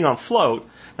same thing on Float.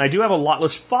 And I do have a lot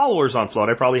less followers on Float.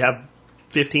 I probably have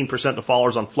 15% the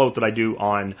followers on Float that I do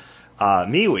on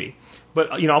MeWe.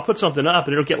 But, I'll put something up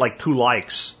and it'll get like 2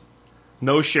 likes.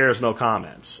 No shares, no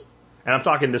comments. And I'm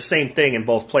talking the same thing in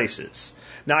both places.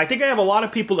 Now, I think I have a lot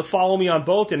of people that follow me on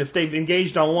both, and if they've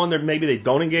engaged on one, then maybe they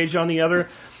don't engage on the other.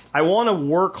 I want to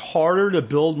work harder to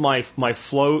build my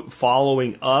Float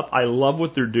following up. I love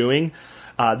what they're doing.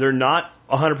 They're not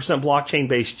 100% blockchain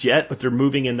based yet, but they're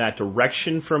moving in that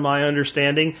direction from my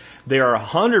understanding. They are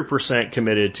 100%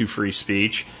 committed to free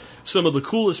speech. Some of the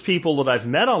coolest people that I've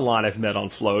met online, I've met on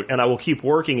Float, and I will keep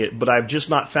working it, but I've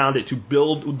just not found it to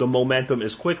build the momentum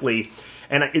as quickly.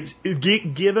 And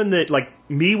given that, like,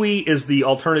 MeWe is the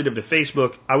alternative to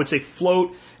Facebook, I would say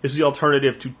Float is the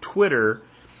alternative to Twitter.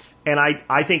 And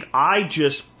I think I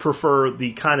just prefer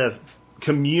the kind of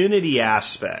community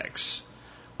aspects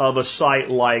of a site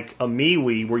like a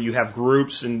MeWe, where you have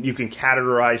groups and you can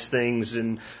categorize things,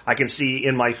 and I can see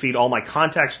in my feed all my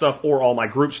contact stuff or all my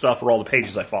group stuff or all the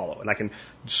pages I follow. And I can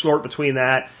sort between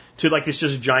that to like this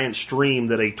just giant stream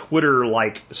that a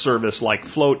Twitter-like service like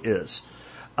Float is.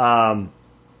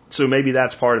 So maybe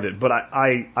that's part of it. But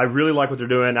I really like what they're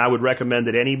doing. I would recommend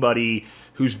that anybody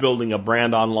who's building a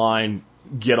brand online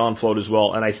get on Float as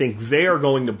well. And I think they are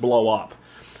going to blow up.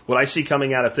 What I see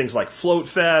coming out of things like Float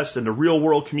Fest and the real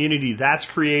world community that's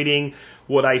creating,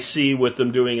 what I see with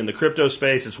them doing in the crypto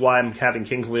space, it's why I'm having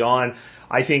Kingsley on.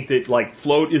 I think that like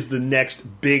Float is the next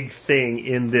big thing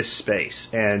in this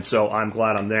space. And so I'm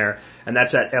glad I'm there. And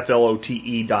that's at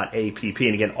flote.app.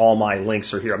 And again, all my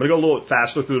links are here. I'm going to go a little bit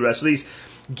faster through the rest of these.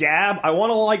 Gab, I want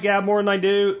to like Gab more than I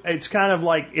do. It's kind of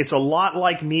like, it's a lot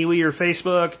like MeWe or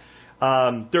Facebook.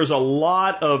 There's a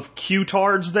lot of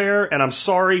Q-tards there, and I'm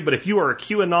sorry, but if you are a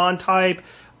QAnon type,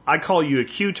 I call you a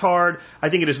Q-tard. I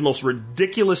think it is the most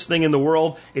ridiculous thing in the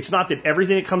world. It's not that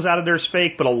everything that comes out of there is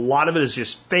fake, but a lot of it is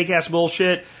just fake-ass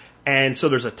bullshit, and so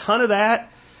there's a ton of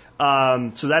that.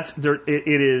 So that's there.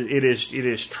 It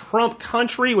is Trump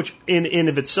country, which in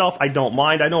of itself I don't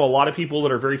mind. I know a lot of people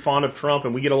that are very fond of Trump,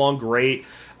 and we get along great.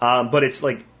 But it's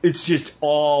like it's just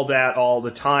all that all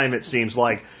the time. It seems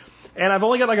like, and I've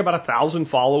only got like about 1,000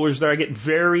 followers there. I get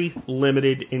very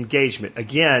limited engagement.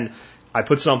 Again, I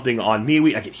put something on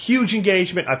MeWe, I get huge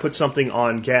engagement. I put something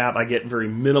on Gab, I get very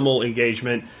minimal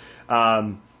engagement.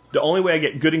 The only way I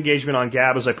get good engagement on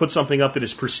Gab is I put something up that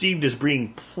is perceived as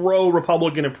being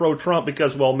pro-Republican and pro-Trump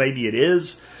because, well, maybe it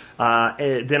is.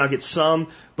 Then I'll get some.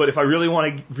 But if I really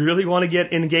want to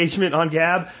get engagement on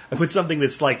Gab, I put something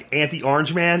that's like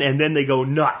anti-Orange Man, and then they go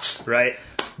nuts, right?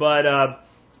 But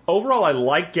overall, I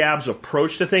like Gab's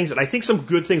approach to things, and I think some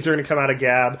good things are going to come out of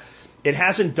Gab. It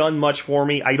hasn't done much for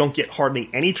me. I don't get hardly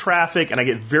any traffic, and I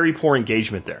get very poor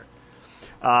engagement there.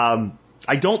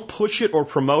 I don't push it or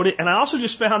promote it. And I also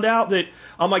just found out that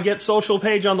on my Get Social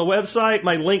page on the website,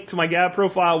 my link to my Gab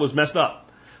profile was messed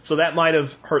up. So that might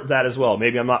have hurt that as well.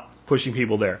 Maybe I'm not pushing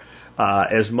people there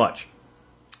as much.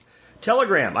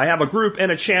 Telegram. I have a group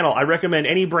and a channel. I recommend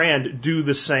any brand do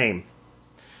the same.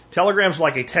 Telegram's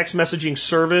like a text messaging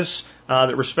service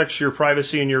that respects your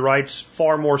privacy and your rights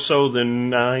far more so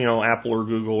than Apple or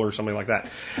Google or something like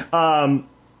that.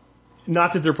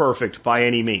 not that they're perfect by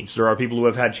any means. There are people who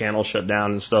have had channels shut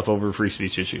down and stuff over free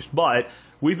speech issues. But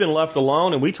we've been left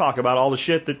alone, and we talk about all the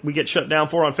shit that we get shut down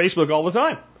for on Facebook all the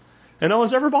time. And no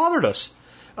one's ever bothered us.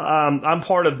 I'm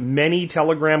part of many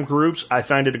Telegram groups. I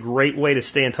find it a great way to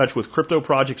stay in touch with crypto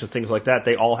projects and things like that.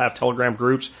 They all have Telegram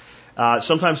groups.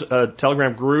 Sometimes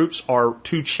Telegram groups are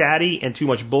too chatty and too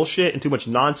much bullshit and too much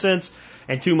nonsense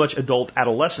and too much adult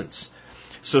adolescence.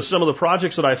 So some of the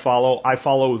projects that I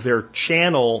follow their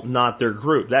channel, not their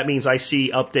group. That means I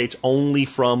see updates only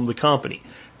from the company.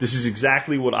 This is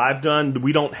exactly what I've done.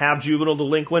 We don't have juvenile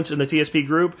delinquents in the TSP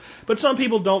group, but some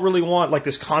people don't really want like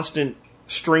this constant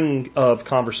string of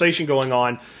conversation going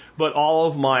on. But all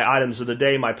of my items of the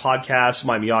day, my podcasts,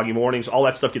 my Miyagi mornings, all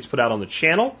that stuff gets put out on the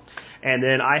channel. And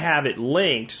then I have it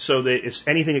linked so that it's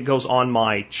anything that goes on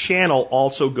my channel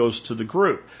also goes to the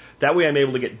group. That way I'm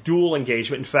able to get dual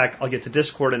engagement. In fact, I'll get to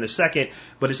Discord in a second,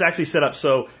 but it's actually set up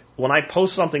so when I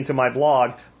post something to my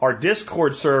blog, our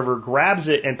Discord server grabs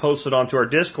it and posts it onto our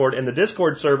Discord, and the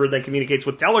Discord server then communicates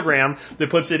with Telegram that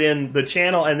puts it in the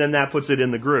channel, and then that puts it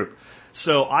in the group.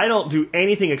 So I don't do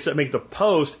anything except make the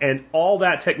post, and all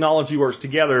that technology works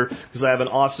together because I have an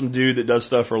awesome dude that does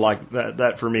stuff for like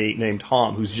that for me named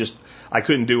Tom, who's just, I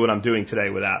couldn't do what I'm doing today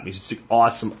without him. He's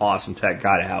just an awesome tech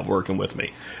guy to have working with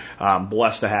me.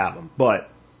 Blessed to have him. But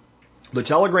the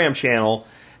Telegram channel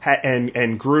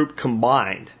and group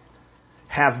combined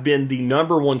have been the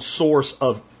number one source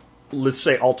of, let's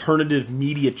say, alternative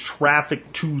media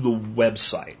traffic to the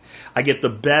website. I get the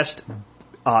best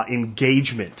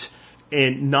engagement,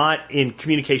 and not in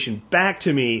communication back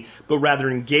to me, but rather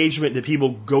engagement that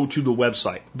people go to the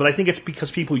website. But I think it's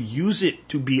because people use it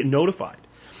to be notified.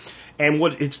 And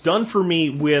what it's done for me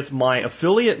with my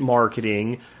affiliate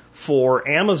marketing for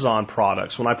Amazon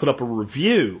products, when I put up a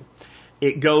review,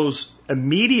 it goes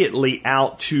immediately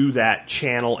out to that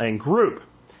channel and group.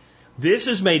 This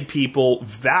has made people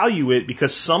value it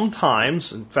because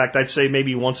sometimes, in fact, I'd say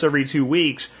maybe once every 2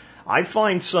 weeks, I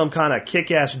find some kind of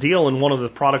kick-ass deal in one of the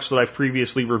products that I've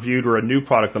previously reviewed or a new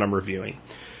product that I'm reviewing.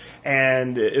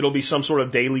 And it'll be some sort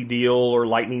of daily deal or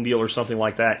lightning deal or something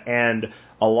like that. And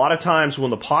a lot of times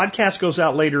when the podcast goes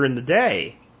out later in the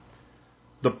day,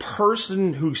 the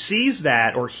person who sees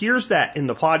that or hears that in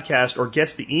the podcast or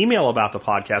gets the email about the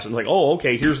podcast and like, oh,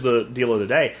 okay, here's the deal of the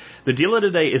day. The deal of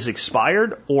the day is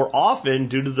expired, or often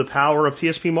due to the power of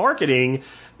TSP marketing,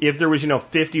 if there was,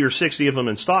 50 or 60 of them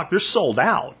in stock, they're sold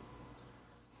out.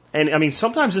 And I mean,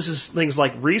 sometimes this is things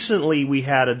like recently we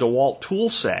had a DeWalt tool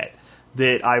set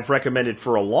that I've recommended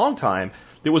for a long time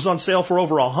that was on sale for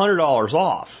over $100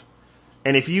 off.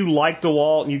 And if you like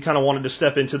DeWalt and you kind of wanted to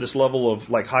step into this level of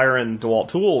like higher end DeWalt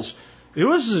tools, it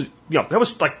was, that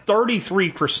was like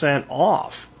 33%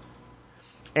 off.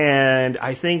 And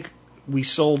I think we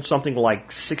sold something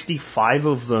like 65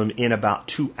 of them in about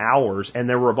 2 hours. And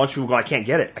there were a bunch of people going, I can't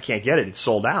get it. It's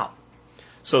sold out.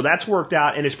 So that's worked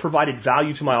out, and it's provided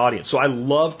value to my audience. So I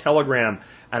love Telegram,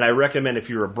 and I recommend if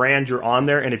you're a brand, you're on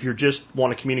there, and if you just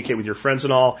want to communicate with your friends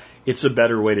and all, it's a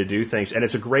better way to do things, and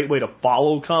it's a great way to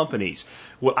follow companies.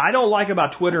 What I don't like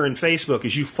about Twitter and Facebook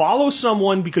is you follow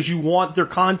someone because you want their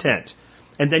content,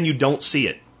 and then you don't see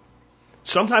it.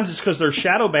 Sometimes it's because they're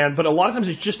shadow banned, but a lot of times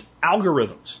it's just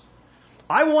algorithms.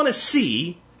 I want to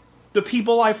see the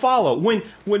people I follow.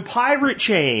 When Pirate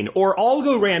Chain or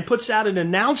Algorand puts out an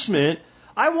announcement,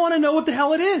 I want to know what the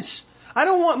hell it is. I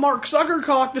don't want Mark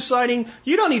Zuckerberg deciding,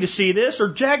 you don't need to see this, or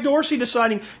Jack Dorsey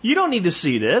deciding, you don't need to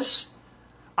see this.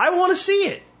 I want to see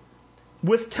it.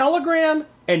 With Telegram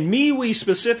and MeWe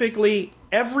specifically,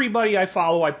 everybody I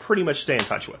follow, I pretty much stay in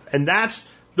touch with. And that's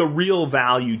the real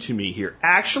value to me here.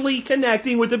 Actually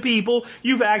connecting with the people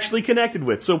you've actually connected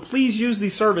with. So please use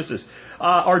these services.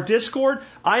 Our Discord,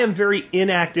 I am very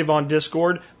inactive on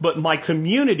Discord, but my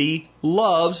community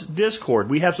loves Discord.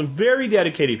 We have some very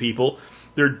dedicated people.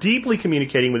 They're deeply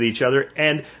communicating with each other,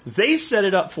 and they set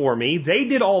it up for me. They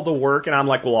did all the work, and I'm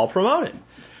like, well, I'll promote it.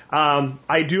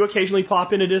 I do occasionally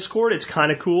pop into Discord. It's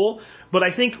kind of cool. But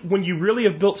I think when you really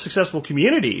have built successful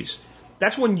communities,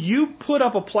 that's when you put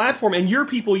up a platform and your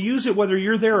people use it whether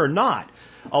you're there or not.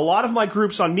 A lot of my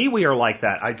groups on MeWe are like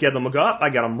that. I get them up,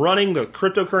 I get them running, the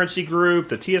cryptocurrency group,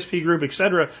 the TSP group,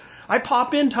 etc. I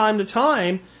pop in time to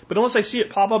time, but unless I see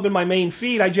it pop up in my main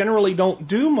feed, I generally don't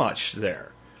do much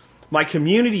there. My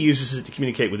community uses it to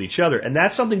communicate with each other, and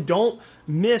that's something, don't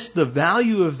miss the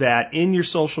value of that in your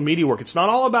social media work. It's not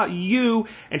all about you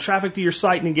and traffic to your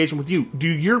site and engagement with you. Do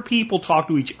your people talk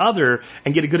to each other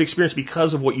and get a good experience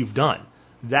because of what you've done?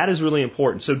 That is really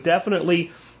important. So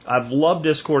definitely, I've loved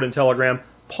Discord and Telegram.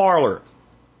 Parler,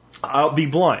 I'll be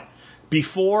blunt.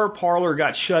 Before Parler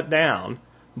got shut down,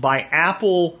 by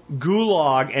Apple,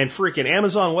 Gulag, and freaking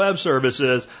Amazon Web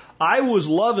Services. I was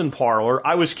loving Parler.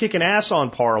 I was kicking ass on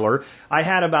Parler. I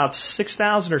had about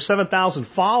 6,000 or 7,000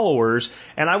 followers,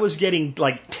 and I was getting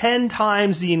like 10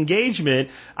 times the engagement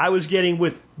I was getting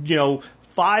with,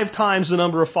 5 times the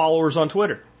number of followers on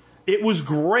Twitter. It was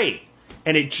great.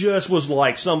 And it just was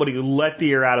like somebody let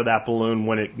the air out of that balloon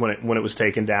when it was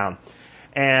taken down.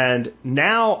 And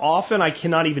now often I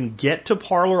cannot even get to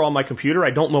Parler on my computer.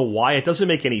 I don't know why. It doesn't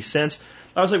make any sense.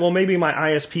 I was like, well, maybe my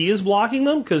ISP is blocking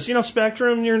them because,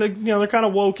 Spectrum, they're kind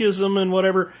of wokeism and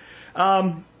whatever.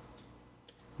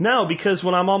 No, because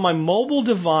when I'm on my mobile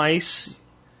device,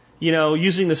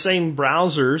 using the same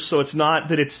browsers, so it's not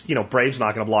that it's, Brave's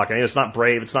not going to block any. It's not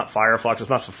Brave, it's not Firefox, it's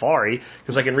not Safari,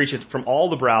 because I can reach it from all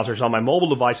the browsers on my mobile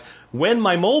device when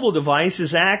my mobile device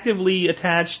is actively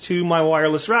attached to my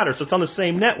wireless router. So it's on the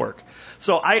same network.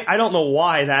 So I don't know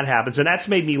why that happens, and that's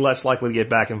made me less likely to get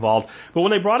back involved. But when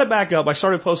they brought it back up, I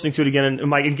started posting to it again, and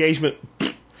my engagement,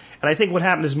 and I think what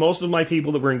happened is most of my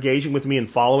people that were engaging with me and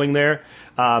following there,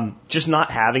 just not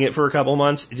having it for a couple of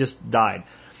months, it just died.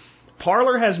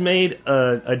 Parler has made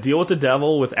a deal with the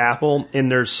devil with Apple,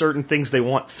 and there's certain things they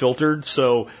want filtered.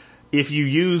 So if you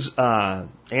use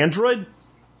Android,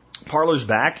 Parler's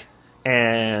back,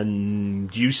 and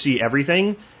you see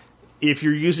everything. If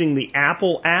you're using the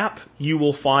Apple app, you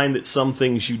will find that some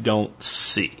things you don't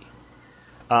see.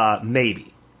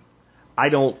 Maybe. I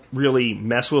don't really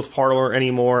mess with Parler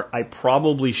anymore. I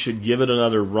probably should give it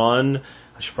another run.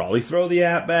 I should probably throw the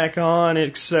app back on,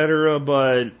 etc.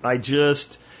 But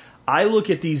I look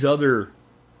at these other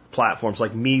platforms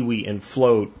like MeWe and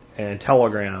Float and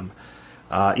Telegram,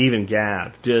 even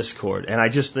Gab, Discord, and I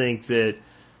just think that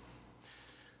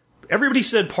everybody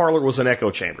said Parler was an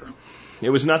echo chamber. It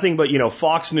was nothing but,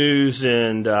 Fox News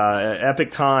and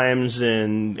Epic Times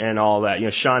and all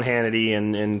that, Sean Hannity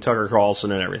and Tucker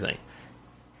Carlson and everything.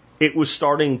 It was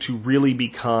starting to really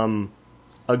become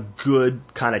a good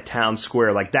kind of town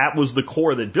square. Like that was the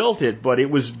core that built it, but it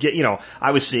was,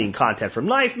 I was seeing content from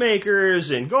knife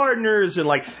makers and gardeners and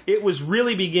it was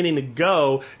really beginning to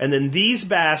go. And then these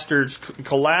bastards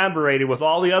collaborated with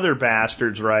all the other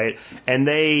bastards, right? And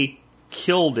they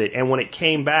killed it. And when it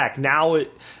came back, now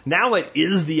it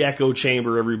is the echo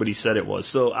chamber everybody said it was.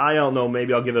 So I don't know,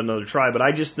 maybe I'll give it another try, but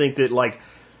I just think that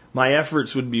my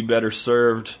efforts would be better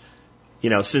served,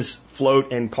 since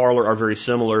Float and Parler are very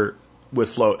similar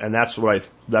with Float, and that's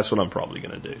what I'm probably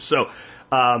going to do. So,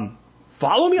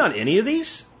 follow me on any of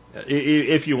these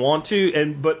if you want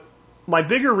to. But my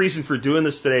bigger reason for doing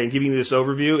this today and giving you this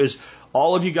overview is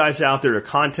all of you guys out there are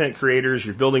content creators,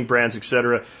 you're building brands,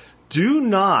 etc. Do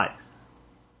not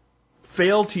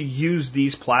fail to use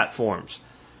these platforms,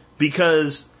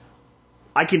 because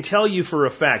I can tell you for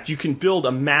a fact you can build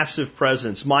a massive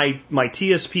presence. My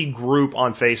TSP group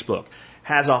on Facebook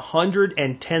has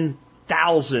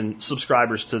 110,000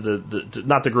 subscribers to the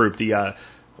not the group, the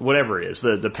whatever it is,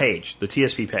 the page, the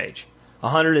TSP page.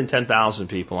 110,000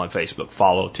 people on Facebook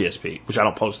follow TSP, which I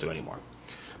don't post to anymore.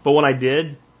 But when I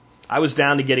did, I was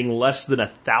down to getting less than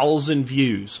 1,000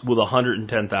 views with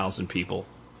 110,000 people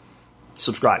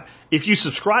subscribe. If you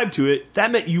subscribe to it,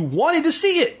 that meant you wanted to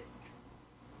see it.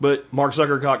 But Mark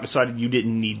Zuckerberg decided you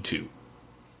didn't need to.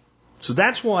 So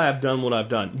that's why I've done what I've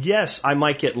done. Yes, I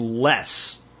might get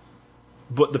less,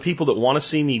 but the people that want to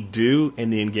see me do,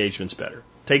 and the engagement's better.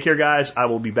 Take care, guys. I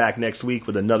will be back next week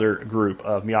with another group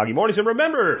of Miyagi Mornings. And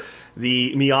remember,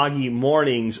 the Miyagi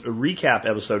Mornings recap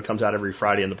episode comes out every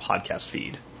Friday in the podcast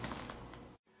feed.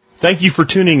 Thank you for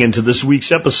tuning into this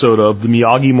week's episode of the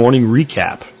Miyagi Morning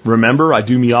Recap. Remember, I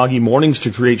do Miyagi Mornings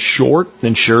to create short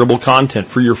and shareable content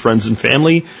for your friends and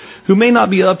family who may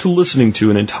not be up to listening to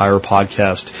an entire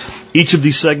podcast. Each of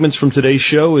these segments from today's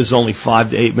show is only 5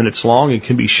 to 8 minutes long and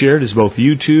can be shared as both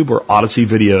YouTube or Odyssey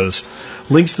videos.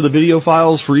 Links to the video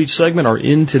files for each segment are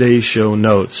in today's show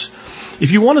notes. If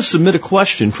you want to submit a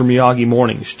question for Miyagi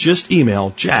Mornings, just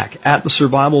email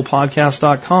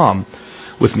jack@thesurvivalpodcast.com.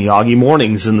 with Miyagi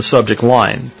Mornings in the subject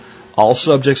line. All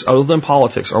subjects other than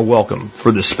politics are welcome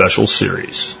for this special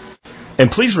series.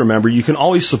 And please remember, you can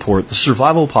always support the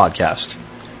Survival Podcast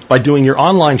by doing your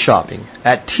online shopping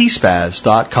at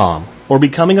tspaz.com or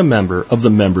becoming a member of the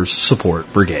Members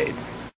Support Brigade.